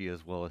walkie-talkie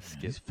as well as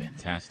Skip. He's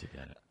fantastic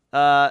at it.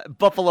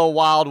 Buffalo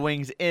Wild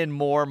Wings in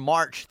Moore,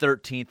 March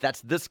 13th.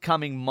 That's this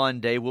coming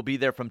Monday. We'll be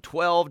there from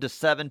 12 to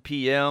 7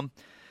 p.m.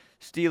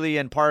 Steely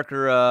and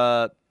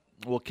Parker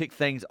will kick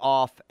things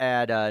off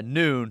at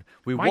noon.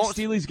 Mike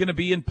Steely's going to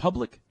be in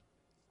public?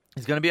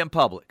 He's going to be in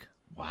public.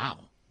 Wow.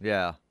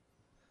 Yeah.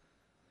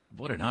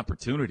 What an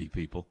opportunity,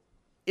 people.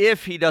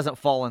 if he doesn't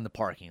fall in the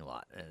parking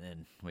lot, and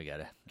then we got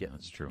to get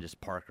just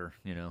Parker,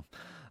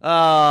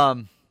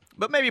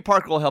 But maybe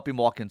Parker will help him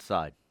walk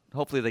inside.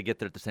 Hopefully they get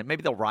there at the same.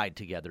 Maybe they'll ride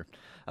together.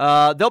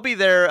 They'll be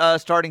there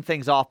starting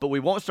things off, but we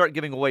won't start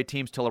giving away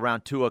teams till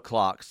around 2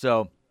 o'clock.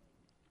 So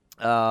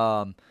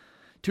 2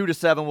 to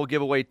 7 we'll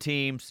give away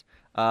teams.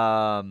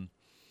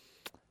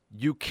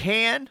 You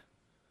can.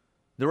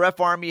 The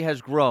Ref Army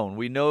has grown.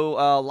 We know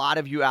a lot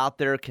of you out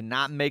there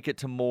cannot make it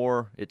to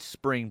more. It's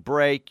spring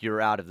break. You're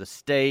out of the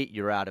state.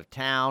 You're out of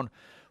town.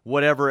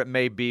 Whatever it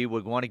may be,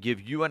 we want to give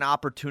you an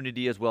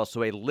opportunity as well.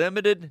 So a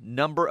limited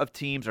number of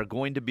teams are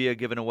going to be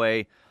given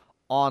away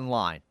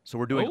online. So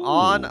we're doing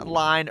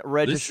online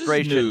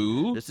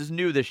registration. This is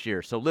new this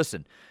year. So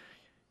listen,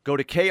 go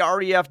to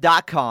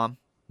kref.com.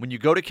 When you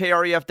go to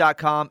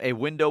kref.com, a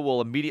window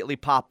will immediately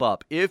pop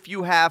up. If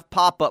you have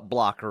pop-up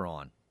blocker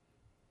on,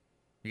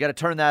 you got to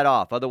turn that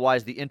off.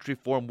 Otherwise, the entry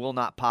form will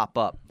not pop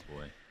up.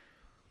 Boy.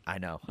 I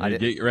know.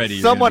 Get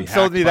ready. Someone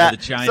told me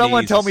that.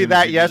 Someone told me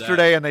that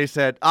yesterday, and they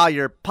said,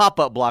 your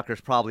pop-up blocker's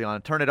probably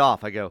on. Turn it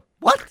off. I go,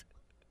 what?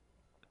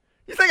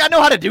 You think I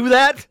know how to do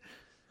that?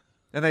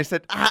 And they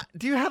said,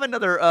 do you have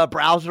another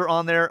browser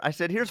on there? I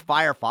said, here's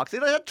Firefox. They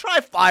said, try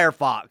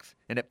Firefox.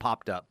 And it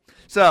popped up.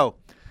 So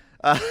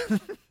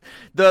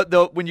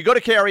when you go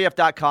to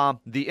kref.com,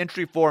 the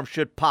entry form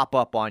should pop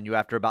up on you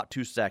after about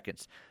 2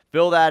 seconds.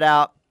 Fill that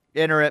out.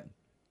 Enter it.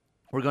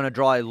 We're going to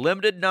draw a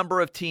limited number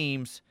of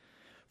teams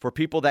for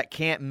people that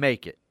can't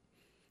make it.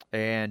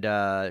 And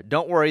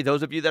don't worry,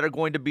 those of you that are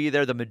going to be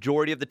there, the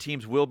majority of the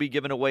teams will be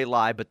given away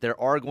live, but there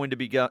are going to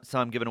be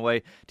some given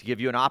away to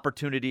give you an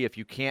opportunity if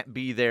you can't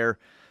be there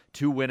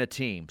to win a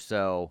team.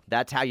 So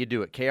that's how you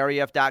do it.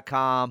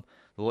 kref.com.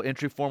 The little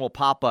entry form will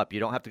pop up. You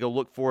don't have to go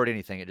look for it,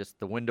 anything.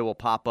 The window will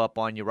pop up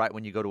on you right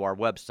when you go to our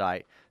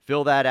website.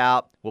 Fill that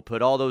out. We'll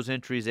put all those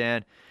entries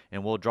in,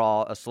 and we'll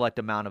draw a select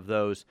amount of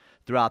those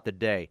throughout the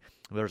day.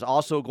 There's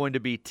also going to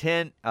be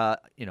 10,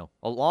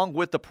 along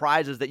with the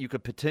prizes that you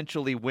could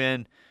potentially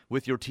win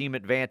with your team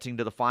advancing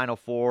to the Final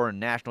Four and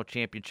national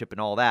championship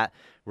and all that.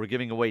 We're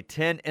giving away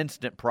 10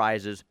 instant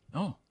prizes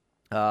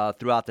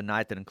throughout the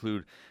night that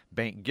include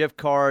bank gift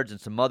cards and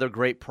some other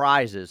great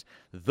prizes.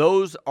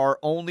 Those are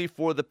only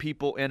for the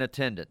people in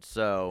attendance.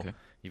 So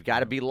you've got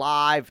to be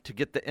live to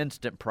get the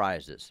instant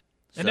prizes.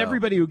 And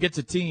everybody who gets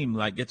a team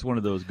gets one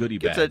of those goodie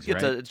bags,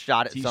 gets a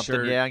shot at T-shirt.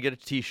 something, and get a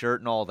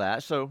T-shirt and all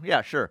that. So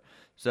yeah, sure.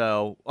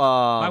 So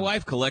my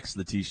wife collects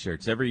the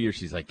T-shirts every year.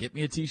 She's like, "Get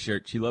me a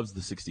T-shirt." She loves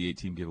the 68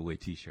 team giveaway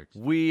T-shirts.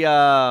 We're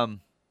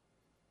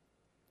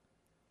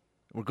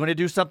going to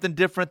do something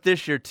different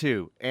this year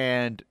too,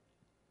 and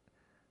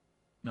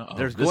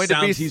there's going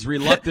to be. He's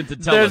reluctant to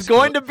tell there's us. There's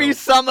going to be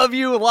some of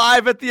you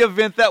live at the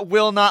event that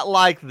will not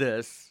like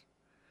this,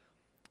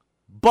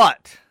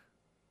 but.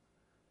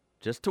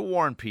 Just to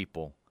warn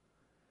people,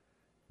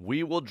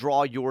 we will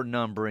draw your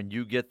number and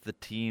you get the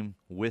team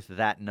with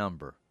that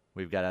number.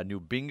 We've got a new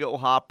bingo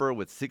hopper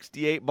with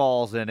 68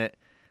 balls in it.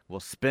 We'll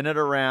spin it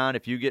around.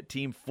 If you get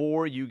team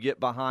 4, you get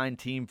behind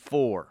team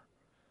 4.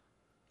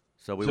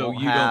 So you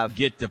don't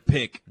get to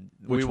pick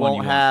which one you want. We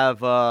won't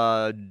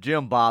have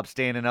Jim Bob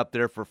standing up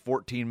there for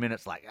 14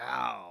 minutes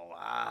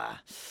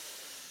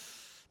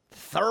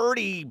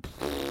 30.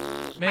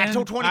 Man,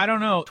 20, I don't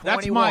know. 21.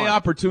 That's my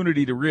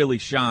opportunity to really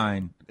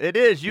shine. It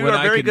is. You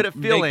are very good at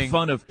feeling. Make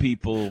fun of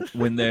people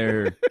when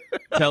they're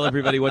tell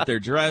everybody what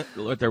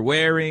they're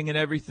wearing and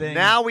everything.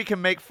 Now we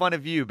can make fun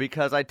of you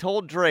because I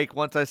told Drake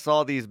once I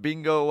saw these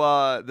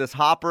bingo, this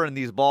hopper and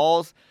these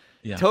balls.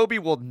 Yeah. Toby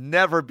will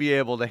never be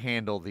able to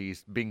handle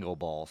these bingo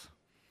balls.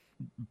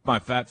 My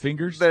fat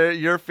fingers?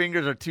 Your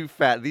fingers are too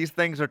fat. These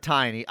things are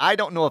tiny. I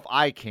don't know if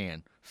I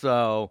can.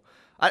 So,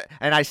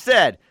 I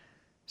said,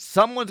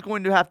 someone's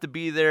going to have to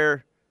be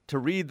there to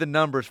read the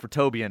numbers for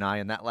Toby and I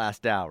in that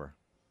last hour,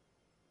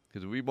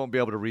 because we won't be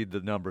able to read the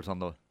numbers on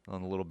the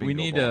little bingo. We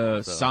need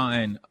a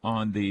sign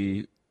on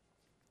the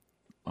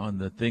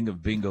thing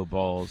of bingo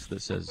balls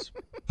that says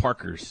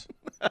Parker's.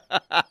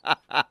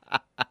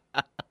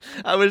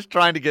 I was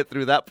trying to get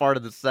through that part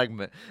of the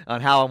segment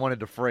on how I wanted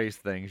to phrase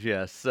things.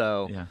 Yes,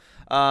 so yeah.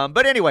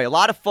 But anyway, a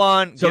lot of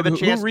fun. So Give a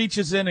chance. Who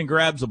reaches in and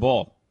grabs a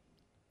ball?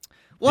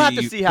 We'll have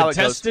to see how it goes.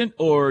 The contestant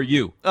or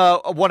you?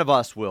 One of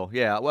us will.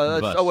 Yeah.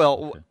 Well,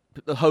 okay.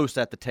 The host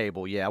at the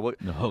table. Yeah.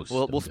 The host.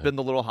 We'll spin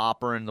the little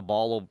hopper and the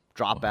ball will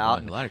drop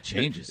out. A lot of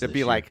changes. It'd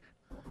be like.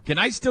 Can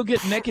I still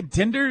get naked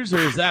tenders, or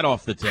is that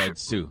off the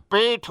tags too?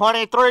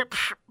 B23.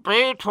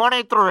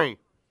 B23.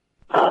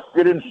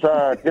 Get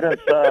inside.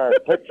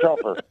 Take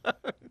shelter.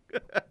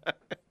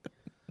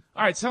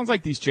 All right, sounds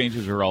like these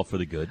changes are all for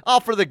the good. All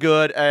for the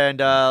good, and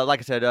like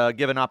I said,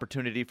 give an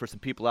opportunity for some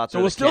people out there.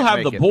 So we'll still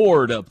have the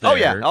board up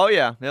there. Oh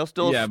yeah, they'll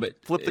still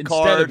flip the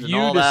cards. Instead of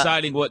you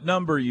deciding what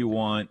number you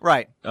want,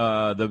 right?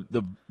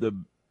 The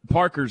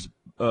Parker's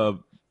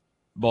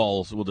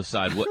balls will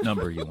decide what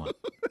number you want.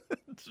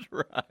 That's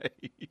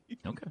right.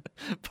 Okay.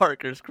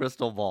 Parker's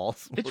crystal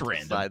balls. It's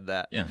random. Decide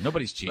that. Yeah,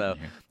 nobody's cheating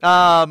here.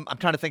 I'm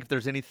trying to think if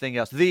there's anything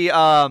else.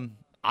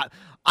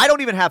 I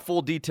don't even have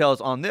full details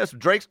on this.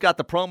 Drake's got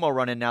the promo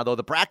running now, though.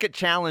 The bracket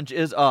challenge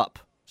is up.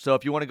 So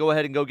if you want to go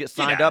ahead and go get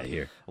signed Get up, outta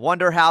here.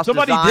 Wonder House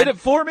Somebody Design. did it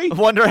for me?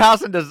 Wonder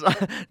House and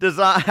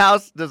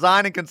House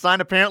Design and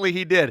Consign. Apparently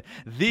he did.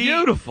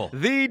 Beautiful.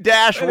 The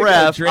dash Way to go,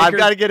 ref. Draker. I've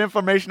got to get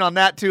information on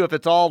that too. If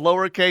it's all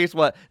lowercase,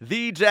 what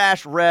the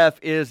dash ref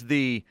is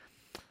the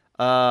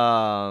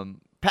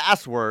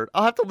password.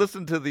 I'll have to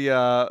listen to the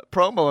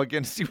promo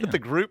again to see what the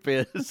group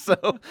is. So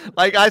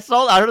like I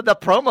heard the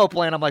promo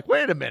playing. I'm like,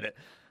 wait a minute.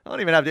 I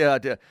don't even have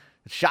to.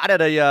 Shot at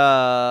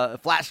a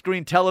flat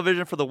screen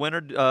television for the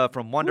winter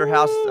from Wonder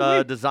House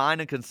Design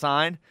and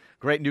Consign.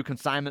 Great new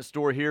consignment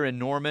store here in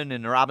Norman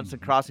and Robinson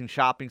Crossing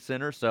Shopping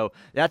Center. So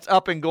that's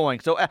up and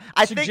going. So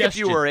I think if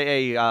you were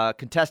a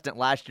contestant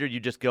last year, you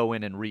just go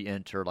in and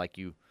re-enter like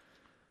you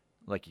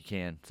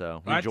can.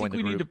 So you join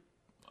the group.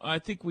 I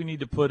think we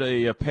need to put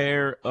a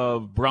pair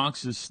of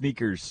Bronx's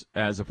sneakers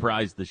as a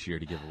prize this year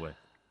to give away.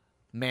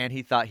 Man,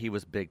 he thought he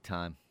was big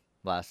time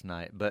last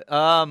night, but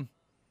Why?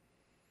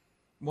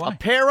 a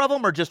pair of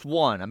them or just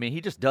one? I mean, he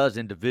just does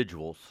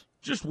individuals.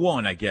 Just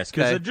one, I guess,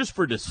 because Okay. just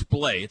for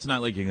display. It's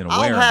not like you're going to wear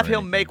I'll them have or him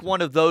anything. make one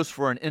of those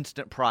for an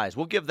instant prize.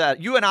 We'll give that.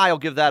 You and I will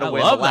give that I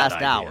away in the love that last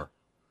idea. hour.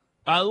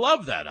 I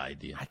love that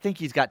idea. I think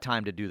he's got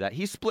time to do that.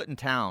 He's splitting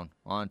town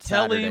on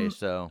Tell Saturday, him-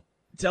 so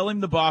Tell him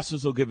the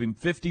bosses will give him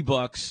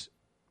 $50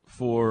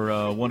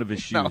 for one of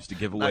his shoes No, to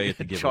give not away at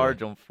the gonna giveaway.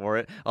 charge him for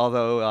it.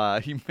 Although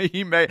he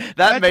may that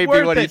That's may be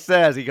worth what he it.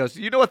 says. He goes,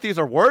 "You know what these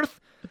are worth?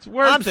 It's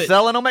worth I'm it.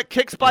 selling them at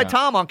Kicks by Yeah.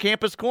 Tom on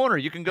Campus Corner.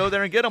 You can go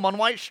there and get them on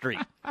White Street."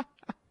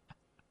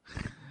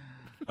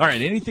 All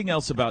right, anything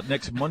else about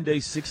next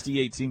Monday's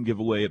 68 team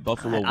giveaway at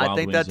Buffalo Wild I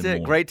think Wings that's and it.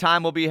 more? Great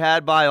time will be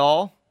had by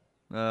all.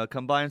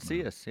 Come by and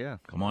see us. Yeah.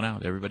 Come on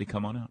out. Everybody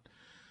come on out.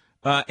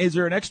 Is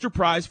there an extra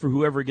prize for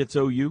whoever gets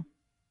OU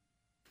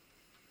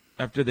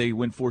after they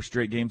win 4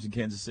 straight games in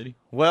Kansas City?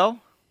 Well,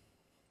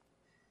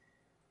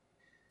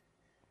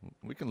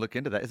 we can look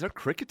into that. Is there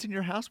crickets in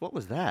your house? What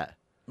was that?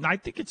 I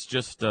think it's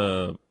just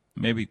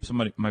maybe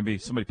somebody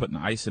putting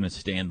ice in a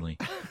Stanley.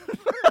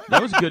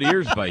 That was good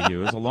ears by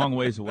you. It was a long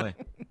ways away.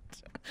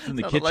 It's in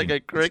the Sounded kitchen. like a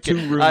It's cricket.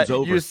 2 rooms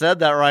over. You said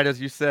that right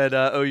as you said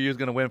OU is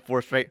going to win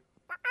 4 straight.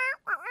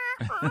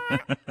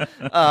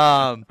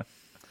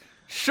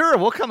 Sure,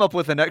 we'll come up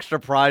with an extra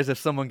prize if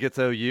someone gets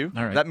OU.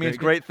 All right, that means very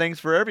good. great things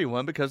for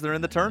everyone because they're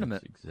in the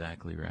tournament. That's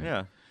exactly right.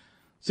 Yeah.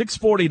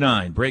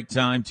 6:49 break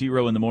time.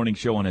 T-Row in the morning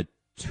show on a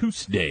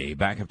Tuesday.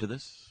 Back after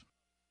this.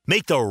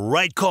 Make the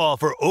right call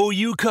for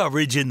OU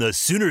coverage in the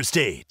Sooner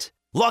State.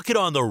 Lock it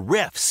on the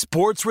Ref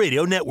Sports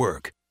Radio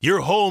Network, your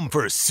home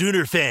for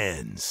Sooner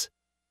fans.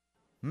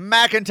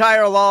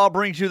 McIntyre Law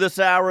brings you this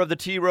hour of the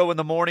T-Row in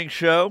the Morning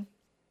Show.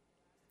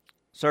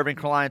 Serving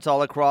clients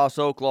all across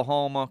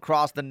Oklahoma,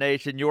 across the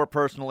nation, your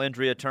personal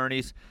injury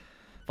attorneys.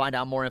 Find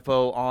out more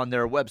info on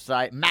their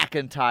website,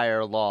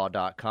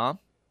 McIntyreLaw.com.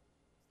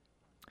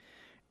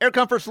 Air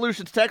Comfort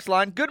Solutions text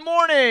line, good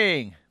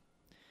morning.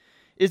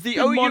 Is the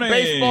Good OU morning.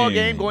 baseball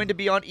game going to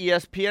be on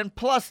ESPN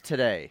Plus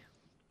today?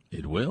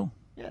 It will.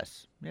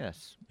 Yes.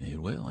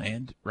 It will.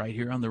 And right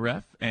here on the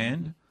Ref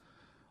and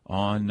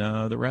on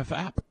the Ref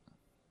app.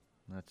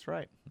 That's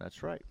right.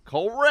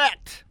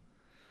 Correct.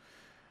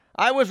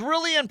 I was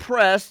really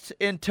impressed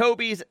in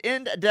Toby's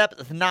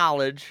in-depth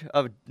knowledge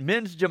of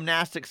men's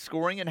gymnastics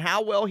scoring and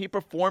how well he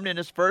performed in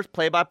his first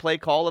play-by-play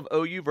call of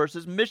OU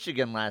versus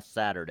Michigan last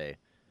Saturday.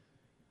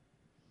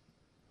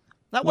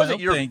 That wasn't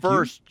Well, your thank you.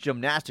 first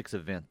gymnastics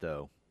event,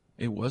 though.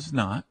 It was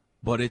not,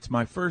 but it's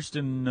my first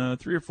in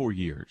 3 or 4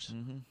 years.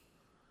 Mm-hmm.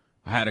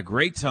 I had a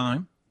great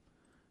time.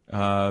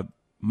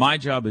 My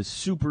job is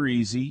super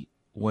easy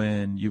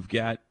when you've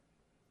got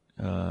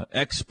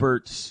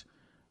experts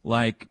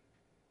like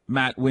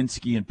Matt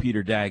Winsky and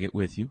Peter Daggett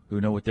with you who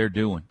know what they're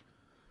doing.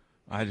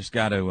 I just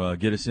got to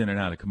get us in and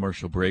out of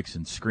commercial breaks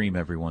and scream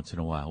every once in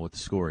a while what the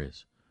score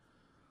is.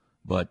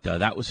 But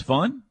that was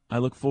fun. I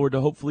look forward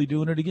to hopefully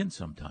doing it again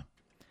sometime.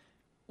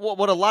 Well,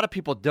 what a lot of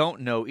people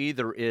don't know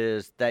either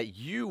is that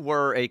you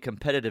were a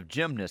competitive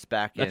gymnast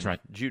back That's in right.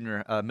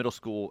 junior, middle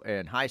school,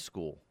 and high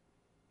school.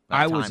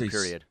 I That was time a-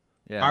 period.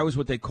 Yeah. I was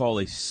what they call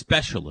a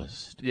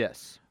specialist.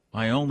 Yes.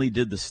 I only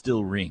did the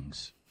still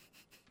rings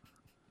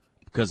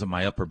because of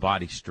my upper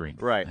body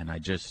strength. Right. And I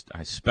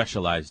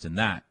specialized in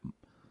that.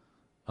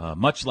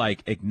 Much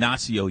like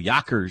Ignacio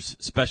Yakers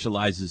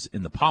specializes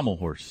in the pommel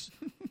horse.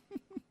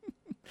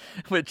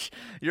 Which,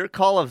 your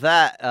call of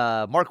that,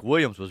 Mark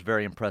Williams was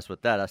very impressed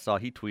with that. I saw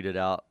he tweeted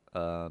out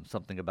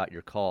something about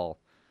your call.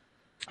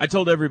 I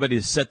told everybody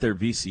to set their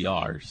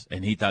VCRs,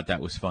 and he thought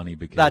that was funny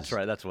because That's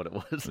right. That's what it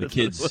was. the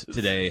kids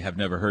today have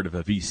never heard of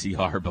a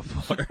VCR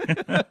before.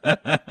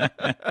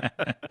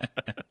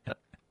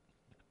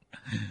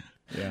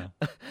 Yeah.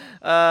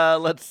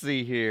 Let's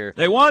see here.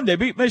 They won. They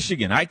beat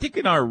Michigan. I think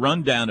in our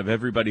rundown of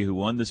everybody who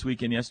won this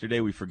weekend yesterday,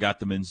 we forgot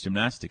the men's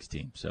gymnastics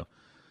team. So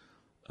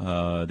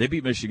they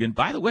beat Michigan.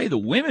 By the way, the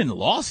women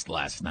lost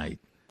last night.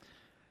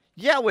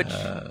 Yeah, which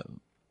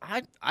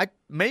I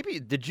maybe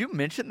did you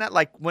mention that?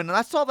 Like when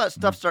I saw that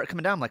stuff start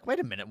coming down, I'm like, wait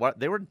a minute, what?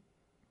 They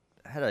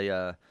had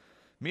a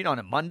meet on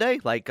a Monday.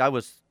 Like I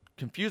was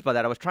confused by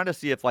that. I was trying to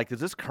see if like is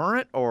this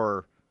current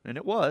or, and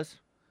it was.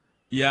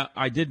 Yeah,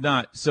 I did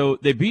not. So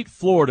they beat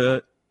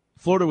Florida.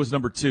 Florida was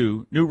number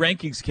 2. New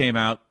rankings came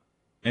out,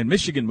 and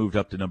Michigan moved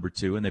up to number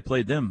 2, and they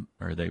played them,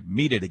 or they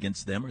meted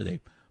against them, or they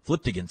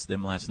flipped against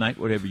them last night,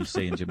 whatever you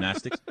say in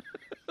gymnastics.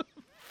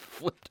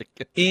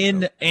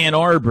 In Ann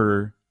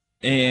Arbor,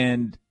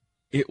 and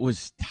it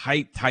was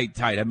tight.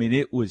 I mean,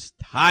 it was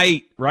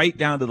tight right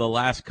down to the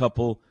last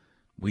couple.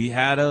 We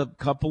had a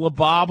couple of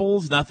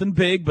bobbles, nothing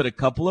big, but a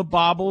couple of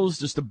bobbles,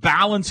 just a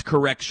balance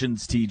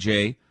corrections,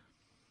 TJ.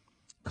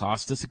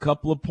 Cost us a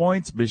couple of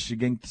points.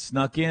 Michigan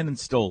snuck in and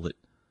stole it.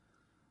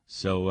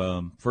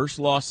 So first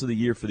loss of the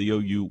year for the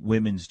OU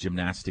women's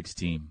gymnastics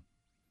team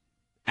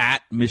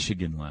at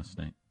Michigan last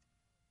night.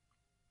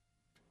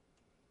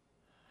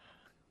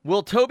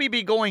 Will Toby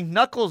be going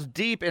knuckles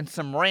deep in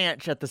some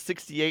ranch at the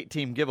 68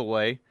 team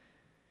giveaway?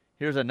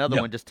 Here's another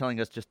one just telling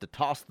us just to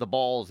toss the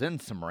balls in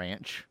some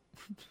ranch.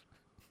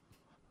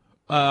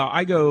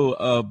 I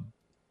go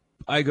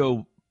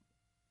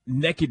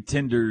naked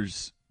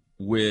tenders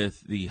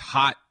with the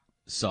hot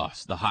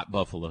sauce, the hot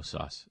buffalo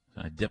sauce.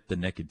 I dip the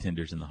naked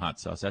tenders in the hot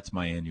sauce. That's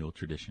my annual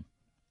tradition.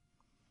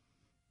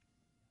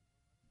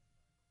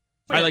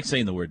 I like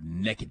saying the word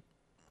naked.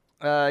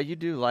 You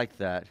do like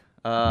that.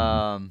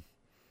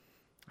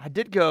 I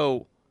did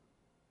go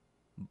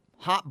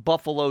hot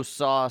buffalo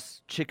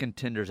sauce chicken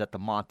tenders at the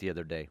Mont the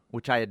other day,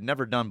 which I had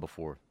never done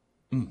before.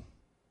 They're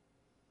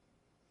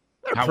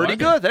pretty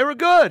good. They were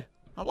good.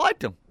 I liked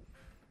them.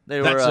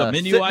 That's a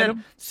menu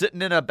item?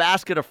 Sitting in a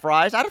basket of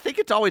fries. I don't think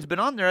it's always been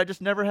on there. I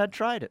just never had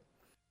tried it.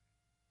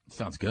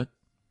 Sounds good.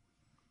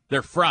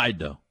 They're fried,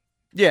 though.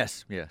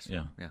 Yes. Yeah,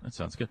 that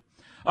sounds good.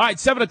 All right,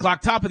 7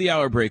 o'clock, top of the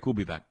hour break. We'll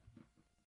be back.